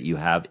reference that you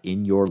have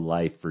in your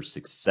life for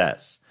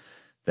success,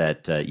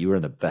 that you are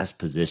in the best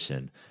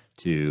position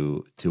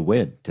to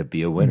win, to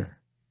be a winner,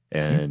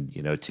 and,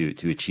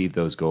 to achieve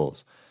those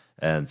goals.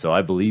 And so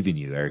I believe in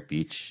you, Eric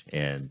Beach,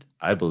 and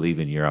I believe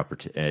in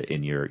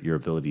your your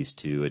abilities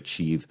to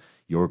achieve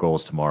your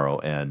goals tomorrow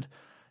and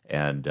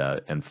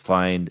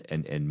find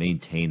and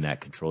maintain that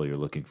control you're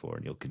looking for.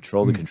 And you'll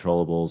control the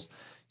controllables.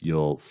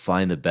 You'll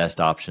find the best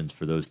options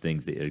for those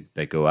things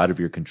that go out of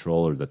your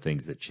control or the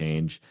things that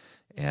change.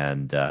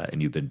 And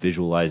you've been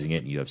visualizing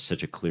it, and you have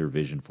such a clear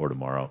vision for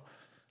tomorrow.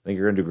 I think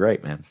you're going to do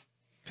great, man.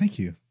 Thank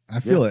you. I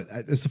feel it.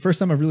 It's the first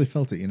time I've really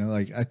felt it.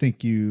 Like I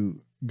think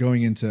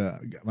going into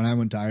when I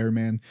went to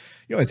Ironman,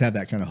 you always have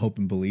that kind of hope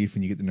and belief,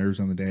 and you get the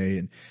nerves on the day,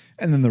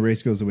 and then the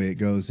race goes the way it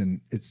goes,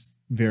 and it's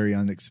very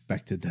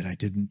unexpected that I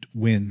didn't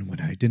win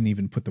when I didn't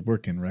even put the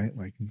work in, right?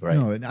 Like, Right.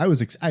 no,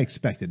 I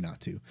expected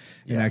not to.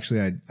 And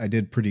actually I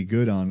did pretty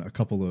good on a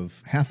couple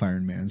of half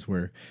Ironmans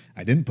where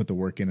I didn't put the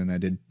work in and I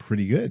did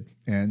pretty good.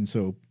 And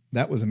so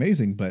that was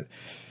amazing, but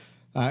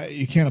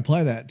you can't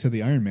apply that to the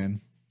Ironman.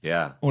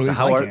 Yeah. Or at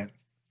least I can't.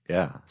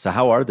 Yeah. So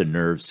how are the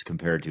nerves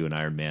compared to an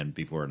Ironman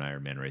before an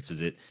Ironman race?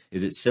 Is it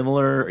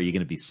similar? Are you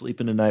going to be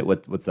sleeping tonight?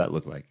 What's that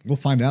look like? We'll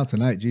find out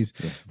tonight. Geez,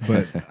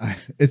 but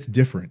it's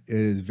different. It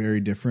is very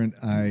different.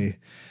 I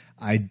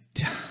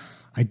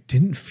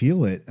didn't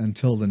feel it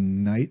until the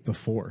night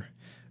before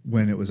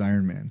when it was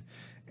Ironman.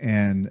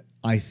 And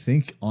I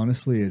think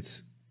honestly,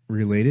 it's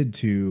related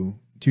to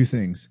two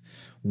things.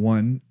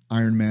 One,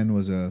 Ironman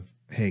was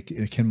hey,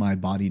 can my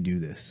body do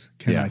this?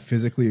 Can I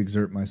physically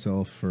exert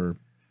myself for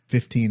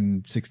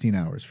 15, 16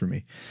 hours for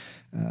me?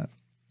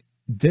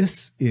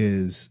 This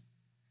is,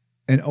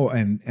 and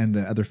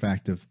the other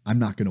fact of I'm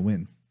not going to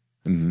win.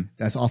 Mm-hmm.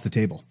 That's off the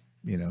table.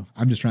 You know,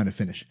 I'm just trying to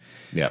finish.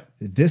 Yeah.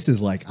 This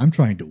is like, I'm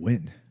trying to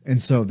win.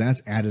 And so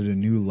that's added a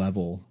new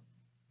level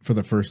for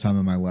the first time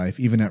in my life.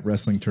 Even at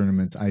wrestling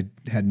tournaments, I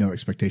had no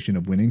expectation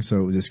of winning. So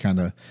it was just kind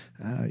of,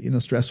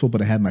 stressful,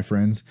 but I had my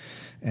friends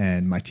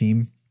and my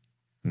team.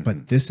 Mm-hmm.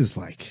 But this is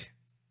like,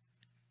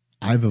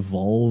 I've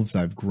evolved.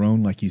 I've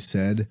grown, like you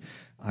said.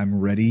 I'm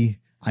ready.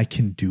 I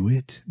can do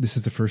it. This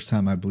is the first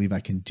time I believe I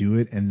can do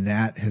it. And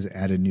that has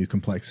added new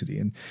complexity.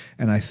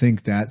 And I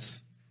think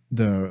that's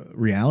the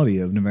reality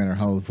of no matter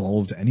how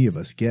evolved any of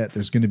us get,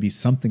 there's going to be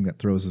something that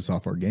throws us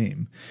off our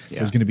game. Yeah.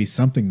 There's going to be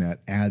something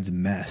that adds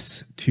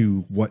mess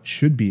to what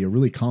should be a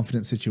really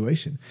confident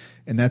situation.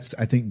 And that's,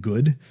 I think,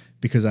 good,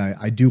 because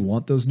I do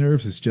want those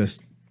nerves. It's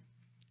just,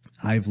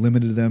 I've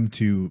limited them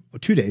to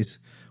 2 days.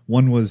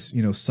 One was,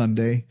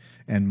 Sunday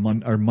and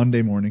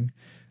Monday morning.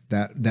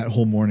 That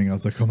whole morning, I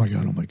was like, oh my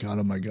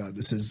God,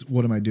 this is,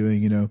 what am I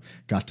doing?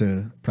 Got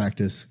to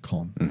practice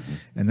calm. Mm-hmm.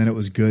 And then it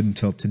was good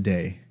until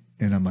today.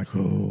 And I'm like,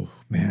 oh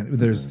man,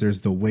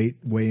 there's the weight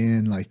weigh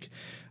in, like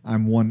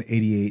I'm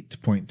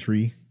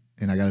 188.3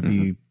 and I gotta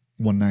be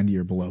 190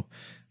 or below,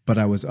 but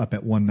I was up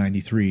at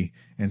 193.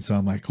 And so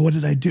I'm like, what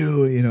did I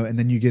do? And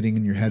then you getting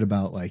in your head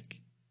about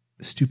like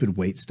stupid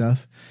weight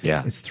stuff.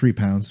 Yeah. It's 3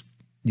 pounds,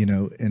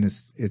 and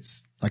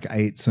it's like I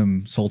ate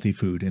some salty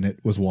food and it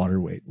was water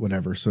weight,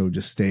 whatever. So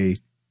just stay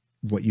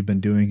what you've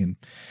been doing. And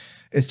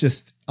it's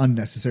just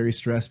unnecessary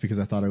stress because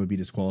I thought I would be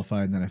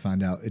disqualified. And then I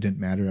found out it didn't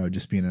matter. I would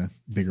just be in a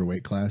bigger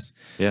weight class.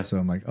 Yeah. So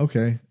I'm like,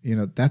 okay,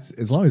 that's,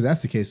 as long as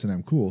that's the case, then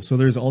I'm cool. So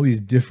there's all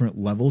these different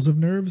levels of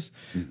nerves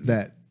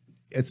that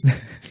it's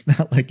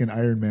not like an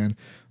Ironman.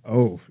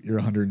 Oh, you're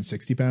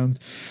 160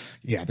 pounds.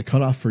 Yeah. The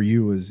cutoff for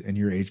you was, in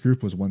your age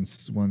group, was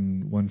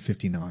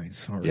 159.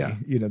 Sorry. Yeah.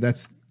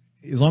 That's,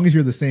 as long as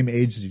you're the same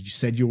age as you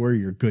said you were,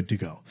 you're good to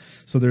go.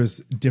 So there's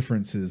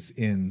differences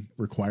in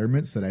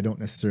requirements that I don't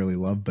necessarily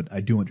love, but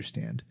I do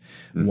understand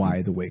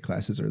why the weight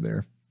classes are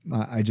there.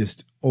 I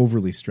just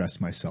overly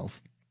stress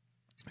myself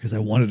because I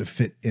wanted to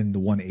fit in the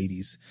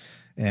 180s.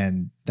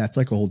 And that's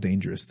like a whole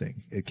dangerous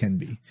thing. It can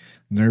be.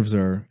 Nerves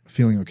are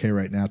feeling okay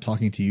right now.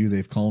 Talking to you,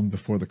 they've calmed.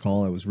 Before the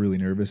call, I was really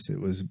nervous. It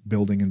was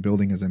building and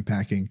building as I'm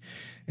packing.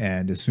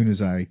 And as soon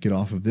as I get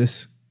off of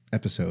this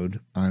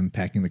episode, I'm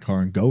packing the car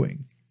and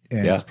going.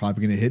 And it's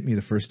probably going to hit me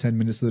the first 10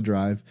 minutes of the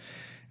drive.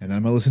 And then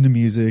I'm going to listen to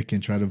music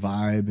and try to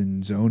vibe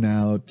and zone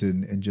out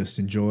and just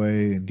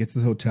enjoy and get to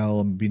the hotel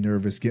and be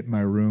nervous, get in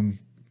my room,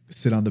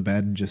 sit on the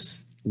bed and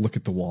just look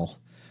at the wall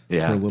for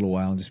a little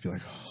while and just be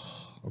like,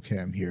 oh, okay,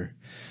 I'm here.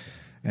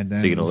 And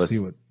then we'll see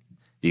what.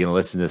 You going to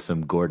listen to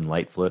some Gordon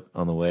Lightfoot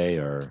on the way,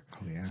 or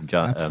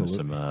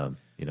some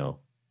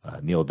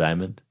Neil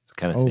Diamond? It's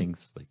kind of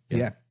things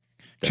like,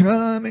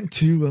 coming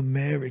to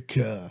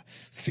America.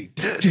 See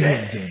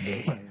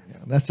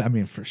that's,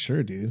 for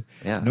sure, dude.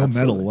 Yeah, no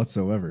metal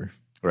whatsoever.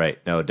 Right.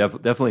 No,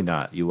 definitely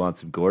not. You want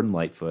some Gordon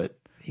Lightfoot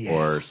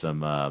or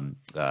some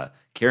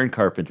Karen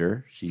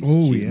Carpenter.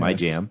 She's my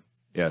jam.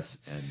 Yes.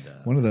 And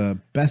one of the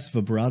best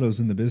vibratos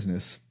in the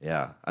business.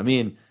 Yeah.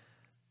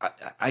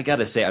 I got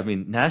to say,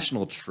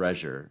 National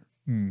Treasure,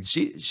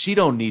 she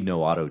don't need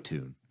no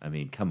auto-tune.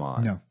 Come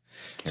on. No.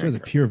 She has a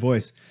pure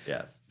voice.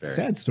 Yes.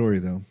 Sad story,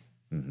 though.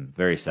 Mm-hmm.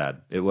 Very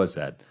sad. It was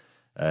sad.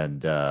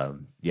 And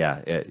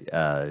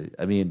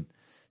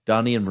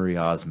Donnie and Marie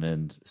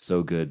Osmond,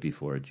 so good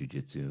before a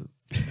jiu-jitsu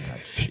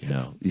match.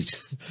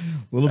 Just, a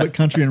little bit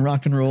country and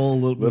rock and roll, a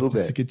little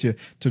bit to get you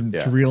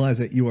to realize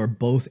that you are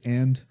both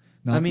and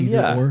not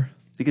either or.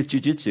 Because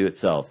jiu-jitsu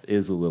itself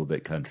is a little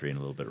bit country and a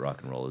little bit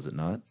rock and roll, is it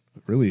not?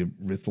 Really,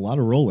 it's a lot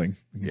of rolling.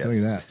 I can tell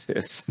you that.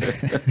 Yes.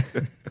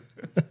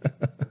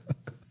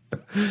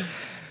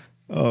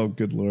 Oh,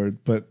 good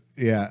Lord. But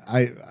yeah,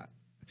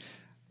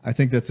 I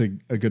think that's a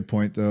good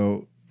point,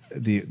 though.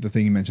 The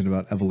thing you mentioned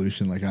about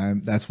evolution,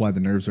 that's why the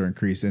nerves are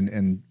increased.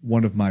 And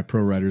one of my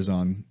pro riders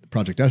on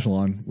Project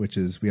Echelon, which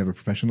is, we have a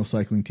professional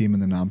cycling team in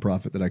the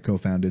nonprofit that I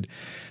co-founded.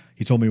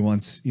 He told me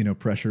once,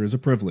 pressure is a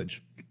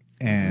privilege.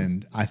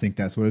 And I think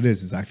that's what it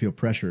is I feel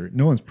pressure.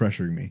 No one's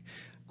pressuring me.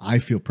 I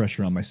feel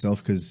pressure on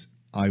myself because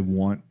I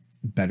want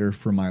better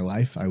for my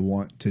life. I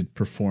want to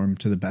perform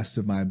to the best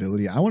of my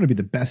ability. I want to be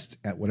the best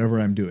at whatever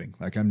I'm doing.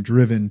 Like, I'm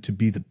driven to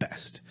be the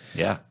best.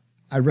 Yeah.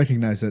 I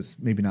recognize that's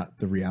maybe not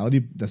the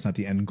reality. That's not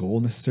the end goal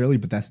necessarily,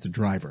 but that's the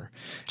driver.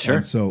 Sure.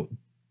 And so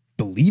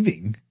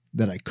believing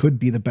that I could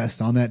be the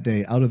best on that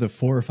day out of the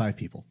 4 or 5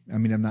 people. I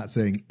mean, I'm not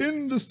saying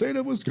in the state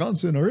of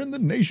Wisconsin or in the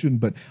nation,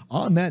 but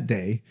on that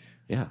day,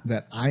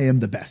 that I am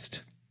the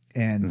best.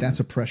 And that's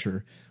a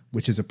pressure,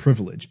 which is a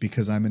privilege,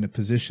 because I'm in a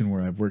position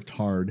where I've worked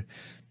hard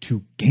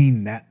to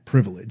gain that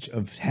privilege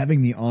of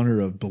having the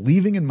honor of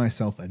believing in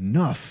myself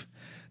enough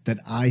that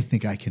I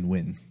think I can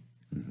win.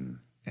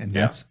 And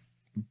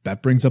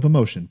that brings up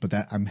emotion, but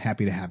that I'm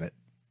happy to have it.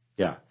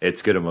 Yeah,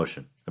 it's good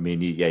emotion. I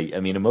mean,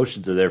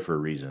 emotions are there for a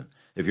reason.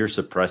 If you're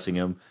suppressing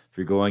them, if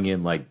you're going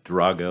in like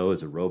Drago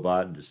as a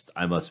robot and just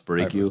I must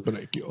break you.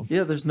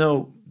 Yeah, there's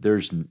no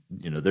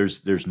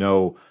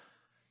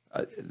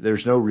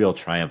real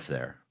triumph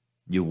there.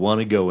 You want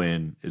to go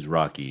in as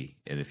Rocky,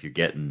 and if you're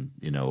getting,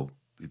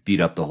 beat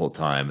up the whole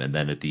time, and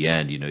then at the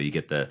end, you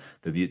get the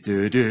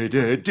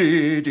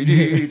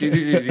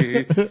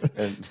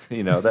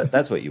and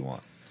that's what you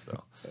want.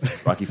 So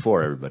Rocky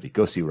 4, everybody,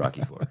 go see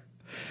Rocky 4.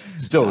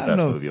 Still the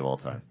best movie of all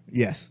time.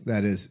 Yes,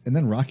 that is. And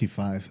then Rocky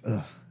 5.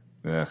 Ugh.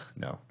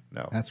 No.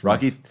 That's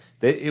Rocky.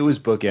 It was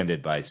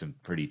bookended by some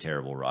pretty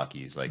terrible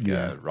Rockies. Like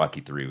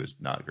Rocky 3 was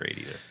not great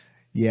either.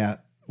 Yeah,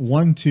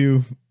 1,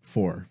 2,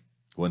 4.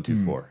 1,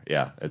 2, 4.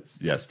 Yeah,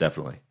 yes,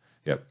 definitely.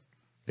 Yep,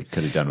 they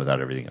could have done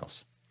without everything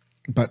else.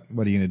 But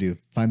what are you gonna do?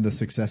 Find the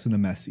success in the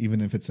mess, even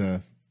if it's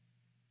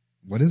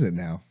what is it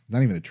now?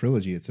 Not even a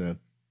trilogy. It's a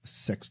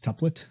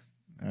sextuplet.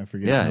 I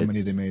forget how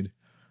many they made.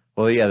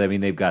 Well, yeah, I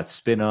mean, they've got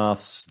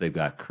spin-offs, they've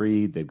got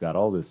Creed, they've got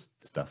all this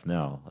stuff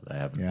now. I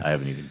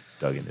haven't even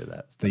dug into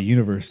that stuff. The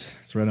universe,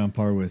 it's right on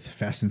par with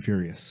Fast and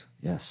Furious.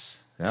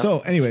 Yes. Yeah. So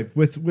anyway,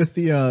 with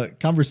the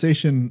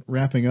conversation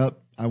wrapping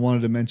up, I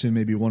wanted to mention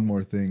maybe one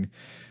more thing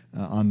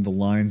on the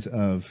lines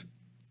of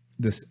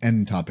this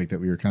end topic that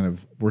we were kind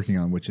of working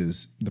on, which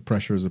is the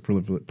pressure as a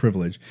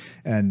privilege.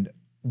 And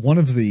one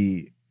of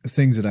the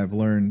things that I've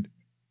learned,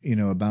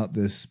 about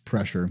this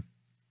pressure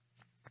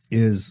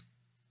is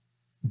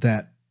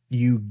that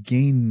you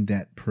gain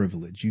that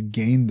privilege. You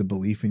gain the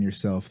belief in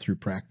yourself through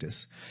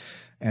practice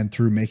and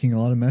through making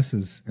a lot of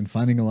messes and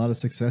finding a lot of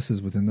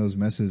successes within those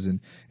messes and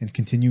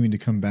continuing to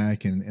come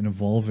back and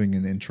evolving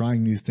and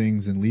trying new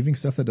things and leaving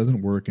stuff that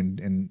doesn't work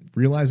and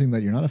realizing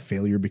that you're not a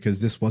failure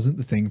because this wasn't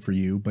the thing for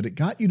you, but it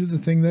got you to the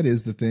thing that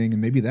is the thing.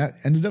 And maybe that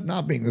ended up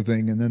not being the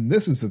thing. And then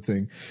this is the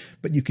thing,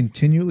 but you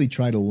continually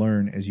try to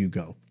learn as you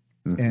go.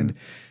 And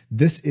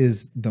this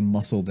is the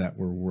muscle that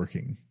we're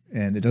working.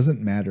 And it doesn't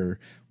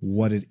matter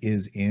what it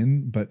is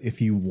in, but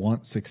if you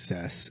want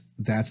success,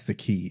 that's the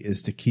key,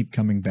 is to keep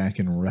coming back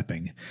and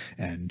repping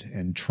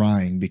and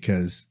trying,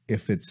 because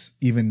if it's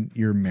even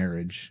your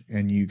marriage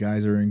and you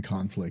guys are in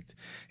conflict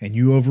and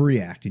you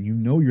overreact and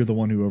you're the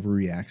one who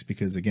overreacts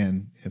because,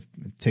 again, if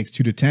it takes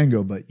 2 to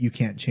tango, but you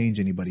can't change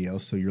anybody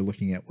else. So you're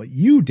looking at what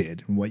you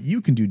did and what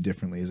you can do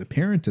differently as a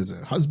parent, as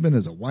a husband,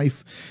 as a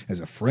wife, as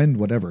a friend,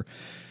 whatever.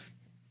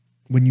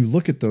 When you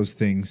look at those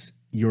things,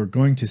 you're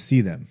going to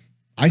see them.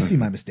 I see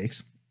my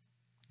mistakes,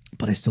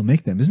 but I still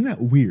make them. Isn't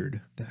that weird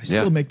that I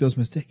still make those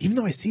mistakes, even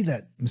though I see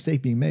that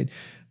mistake being made?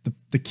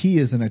 The key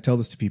is, and I tell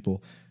this to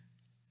people,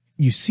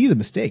 you see the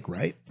mistake,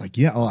 right? Like,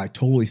 I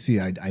totally see.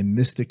 I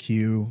missed the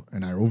cue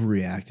and I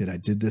overreacted. I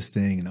did this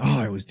thing and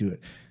I always do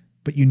it.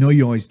 But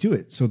you always do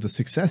it. So the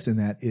success in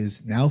that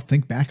is now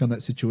think back on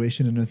that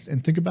situation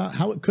and think about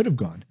how it could have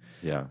gone.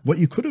 Yeah. What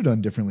you could have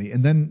done differently.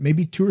 And then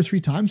maybe 2 or 3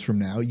 times from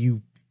now,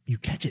 you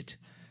catch it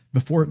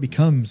before it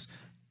becomes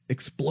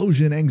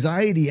explosion,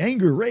 anxiety,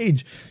 anger,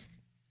 rage.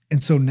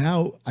 And so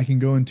now I can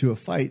go into a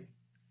fight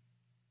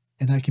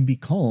and I can be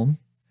calm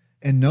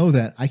and know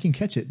that I can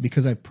catch it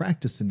because I've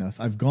practiced enough.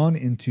 I've gone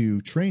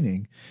into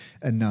training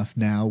enough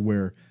now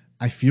where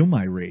I feel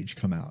my rage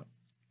come out.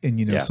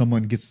 And,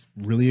 someone gets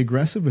really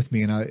aggressive with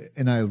me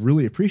and I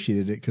really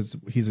appreciated it because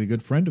he's a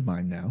good friend of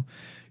mine now,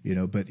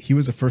 but he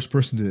was the first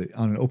person to,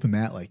 on an open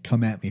mat, like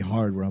come at me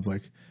hard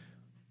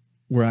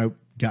where I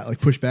got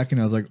pushed back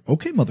and I was like,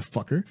 okay,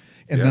 motherfucker.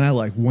 And then I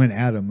went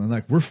at him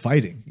and we're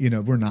fighting,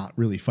 we're not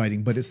really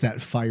fighting, but it's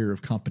that fire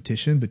of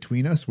competition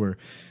between us where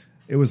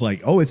it was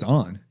it's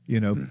on,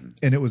 and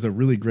it was a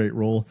really great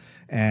role.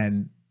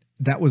 And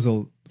that was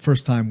a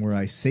first time where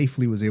I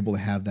safely was able to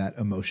have that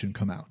emotion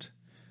come out.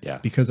 Yeah.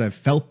 Because I've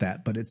felt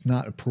that, but it's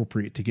not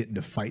appropriate to get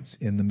into fights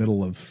in the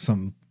middle of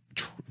some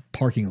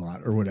parking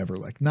lot or whatever,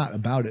 not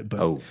about it, but.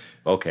 Oh,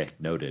 okay.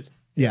 Noted.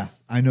 Yeah,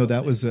 I know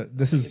that was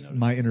this is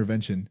my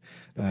intervention.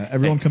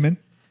 Everyone come in.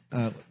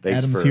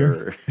 Thanks Adam's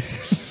here.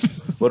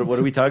 What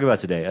are we talking about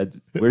today?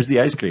 Where's the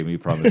ice cream you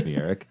promised me,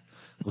 Eric?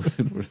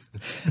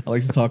 I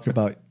like to talk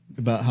about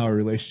how a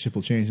relationship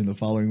will change in the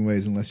following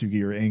ways unless you get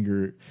your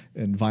anger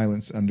and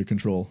violence under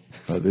control.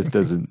 This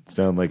doesn't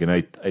sound like an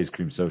ice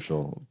cream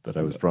social that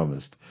I was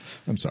promised.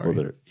 I'm sorry.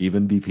 Will there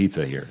even be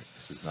pizza here?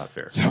 This is not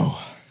fair. No,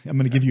 I'm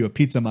going to give you a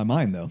pizza on my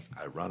mind, though.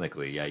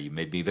 Ironically, you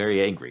made me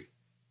very angry.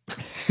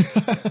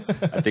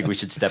 I think we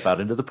should step out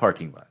into the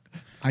parking lot.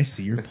 I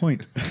see your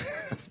point.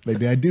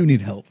 Maybe I do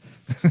need help.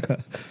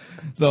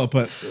 No,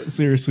 but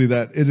seriously,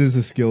 that it is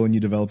a skill and you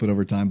develop it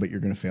over time, but you're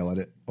going to fail at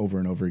it over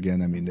and over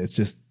again. I mean, it's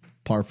just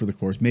par for the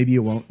course. Maybe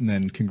you won't, and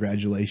then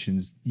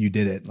congratulations, you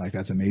did it. Like,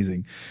 that's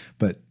amazing.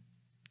 But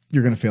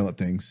you're going to fail at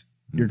things.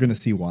 You're going to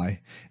see why,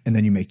 and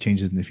then you make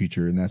changes in the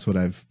future. And that's what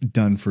I've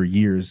done for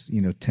years,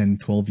 10,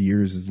 12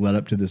 years, is led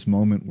up to this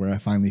moment where I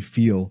finally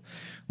feel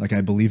like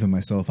I believe in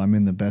myself. I'm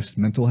in the best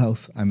mental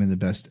health. I'm in the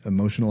best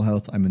emotional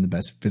health. I'm in the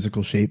best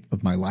physical shape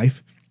of my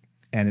life.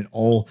 And it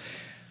all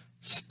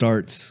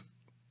starts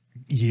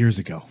years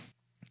ago.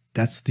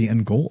 That's the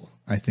end goal,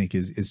 I think,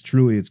 is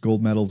truly, it's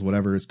gold medals,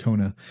 whatever, it's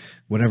Kona,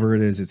 whatever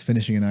it is, it's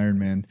finishing an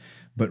Ironman.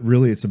 But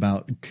really it's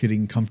about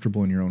getting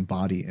comfortable in your own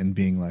body and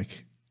being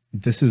like,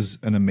 this is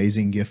an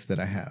amazing gift that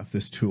I have,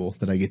 this tool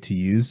that I get to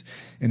use.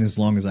 And as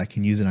long as I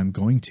can use it, I'm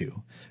going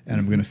to. And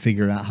I'm going to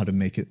figure out how to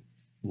make it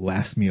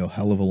last me a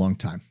hell of a long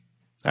time.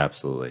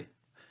 Absolutely.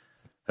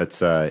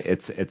 That's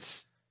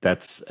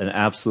an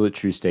absolute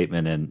true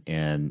statement.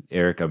 And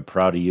Eric, I'm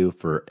proud of you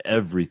for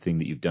everything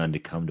that you've done to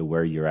come to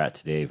where you're at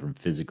today, from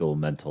physical,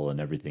 mental, and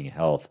everything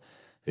health.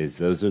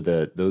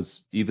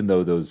 Even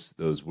though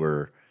those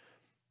were,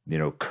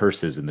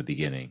 curses in the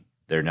beginning,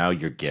 they're now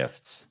your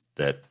gifts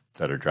that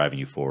are driving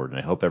you forward. And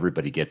I hope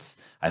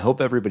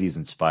everybody's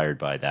inspired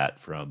by that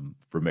from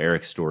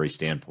Eric's story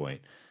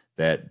standpoint,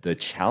 that the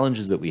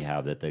challenges that we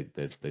have, that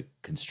the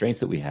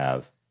constraints that we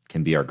have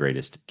can be our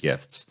greatest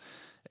gifts,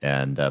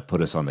 and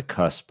put us on the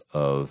cusp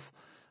of,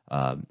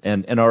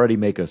 and already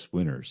make us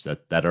winners.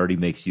 That already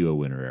makes you a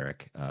winner,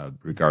 Eric,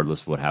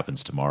 regardless of what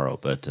happens tomorrow.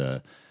 But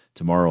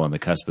tomorrow, on the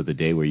cusp of the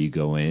day where you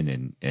go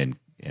in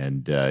and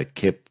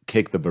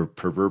kick the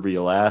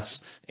proverbial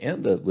ass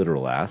and the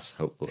literal ass,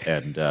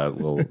 and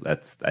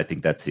I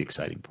think that's the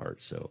exciting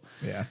part. So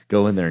yeah,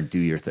 go in there and do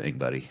your thing,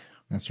 buddy.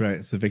 That's right.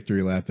 It's the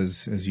victory lap,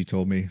 as you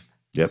told me.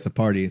 Yep. It's the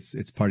party.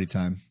 It's party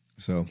time.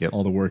 So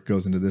all the work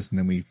goes into this, and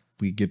then we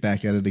get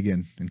back at it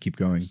again and keep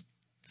going. So,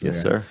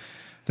 yes, sir.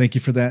 Thank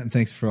you for that, and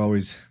thanks for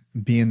always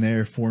being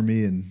there for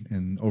me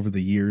and over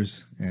the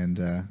years. And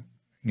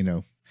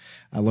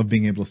I love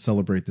being able to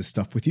celebrate this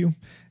stuff with you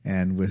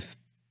and with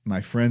my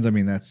friends. I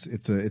mean,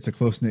 it's a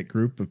close-knit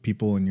group of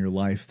people in your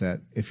life that,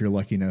 if you're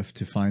lucky enough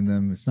to find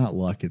them, it's not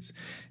luck, it's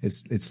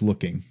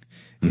looking,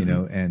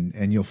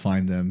 and you'll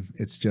find them.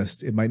 It's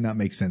just, it might not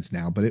make sense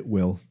now, but it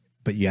will.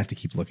 But you have to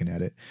keep looking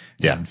at it,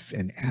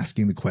 and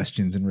asking the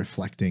questions and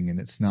reflecting. And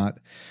it's not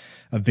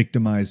a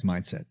victimized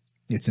mindset.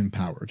 It's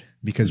empowered,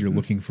 because you're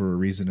looking for a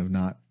reason of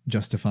not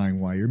justifying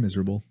why you're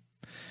miserable,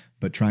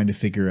 but trying to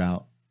figure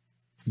out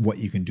what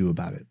you can do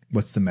about it.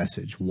 What's the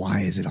message?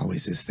 Why is it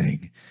always this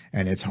thing?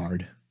 And it's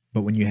hard.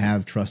 But when you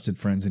have trusted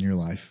friends in your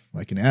life,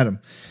 like in Adam,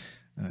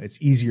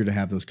 it's easier to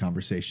have those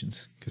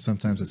conversations, because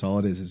sometimes that's all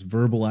it is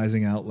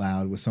verbalizing out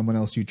loud with someone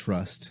else you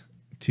trust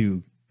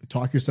to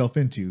talk yourself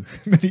into.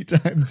 Many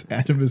times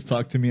Adam has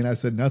talked to me and I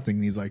said nothing,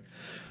 and he's like,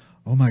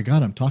 oh my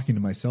God, I'm talking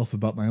to myself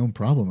about my own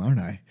problem, aren't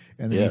I?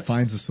 And then he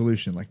finds a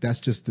solution. Like, that's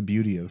just the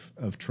beauty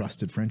of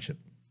trusted friendship.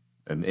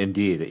 And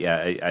indeed,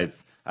 yeah,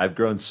 I've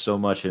grown so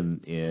much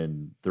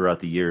in throughout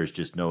the years,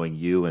 just knowing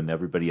you and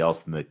everybody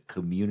else in the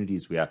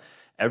communities we have.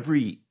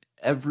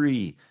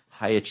 Every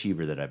high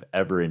achiever that I've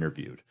ever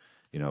interviewed,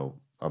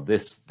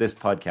 this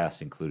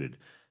podcast included,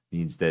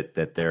 means that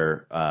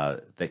their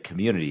that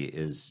community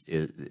is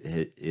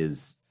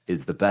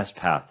the best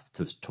path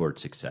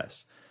towards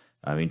success.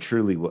 I mean,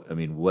 truly. I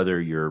mean,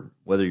 whether you're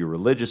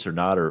religious or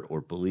not,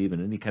 or believe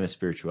in any kind of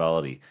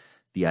spirituality,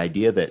 the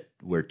idea that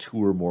where two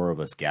or more of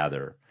us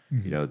gather,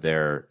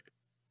 there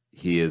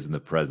He is in the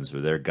presence,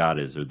 or their God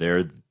is, or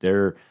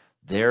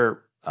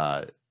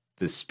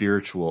the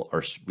spiritual,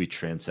 or we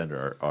transcend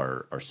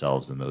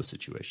ourselves in those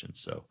situations.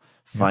 So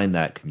find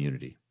that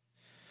community.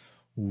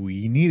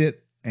 We need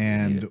it.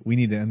 And we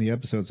need to end the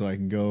episode so I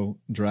can go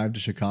drive to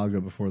Chicago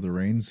before the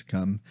rains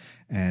come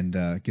and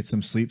get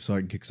some sleep so I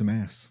can kick some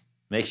ass.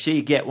 Make sure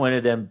you get one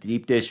of them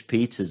deep dish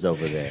pizzas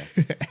over there.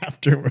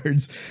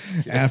 Afterwards.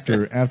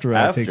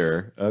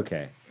 After.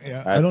 Okay.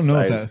 Yeah, I don't know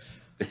if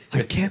that's...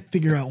 I can't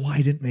figure out why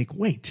I didn't make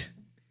weight.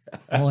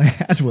 All I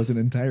had was an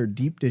entire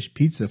deep dish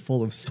pizza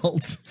full of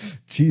salt,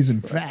 cheese,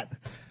 and fat.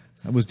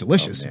 That was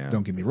delicious. Oh,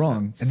 don't get me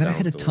wrong. And then I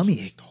had a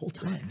tummy ache the whole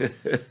time.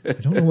 I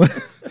don't know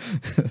what.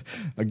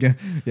 Again,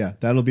 yeah,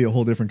 that'll be a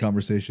whole different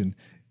conversation.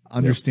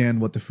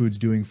 Understand what the food's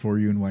doing for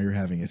you and why you're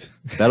having it.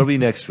 That'll be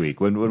next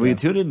week. When we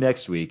tune in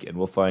next week, and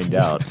we'll find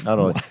out. Not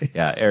only,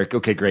 Eric,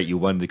 okay, great, you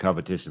won the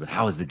competition, but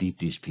how is the deep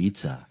dish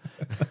pizza?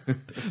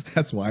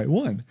 That's why I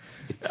won.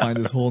 Find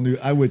this whole new.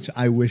 I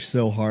wish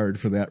so hard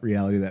for that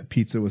reality that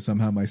pizza was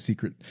somehow my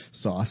secret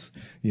sauce,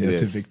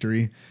 to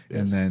victory,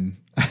 and then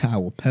I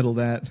will peddle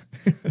that.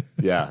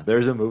 Yeah,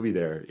 there's a movie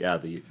there. Yeah,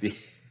 the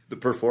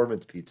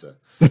performance pizza.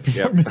 The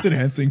performance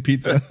enhancing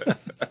pizza.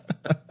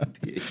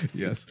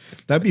 Yes.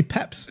 That'd be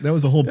Peps. That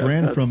was a whole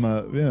brand Peps.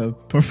 From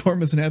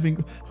performance and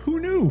having. Who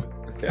knew?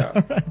 Yeah.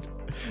 All right.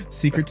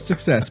 Secret to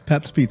success,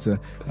 Peps Pizza.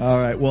 All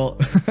right. Well,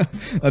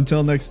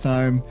 until next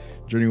time,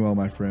 journey well,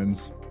 my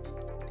friends.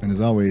 And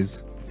as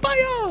always, bye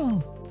y'all.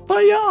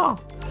 Bye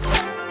y'all.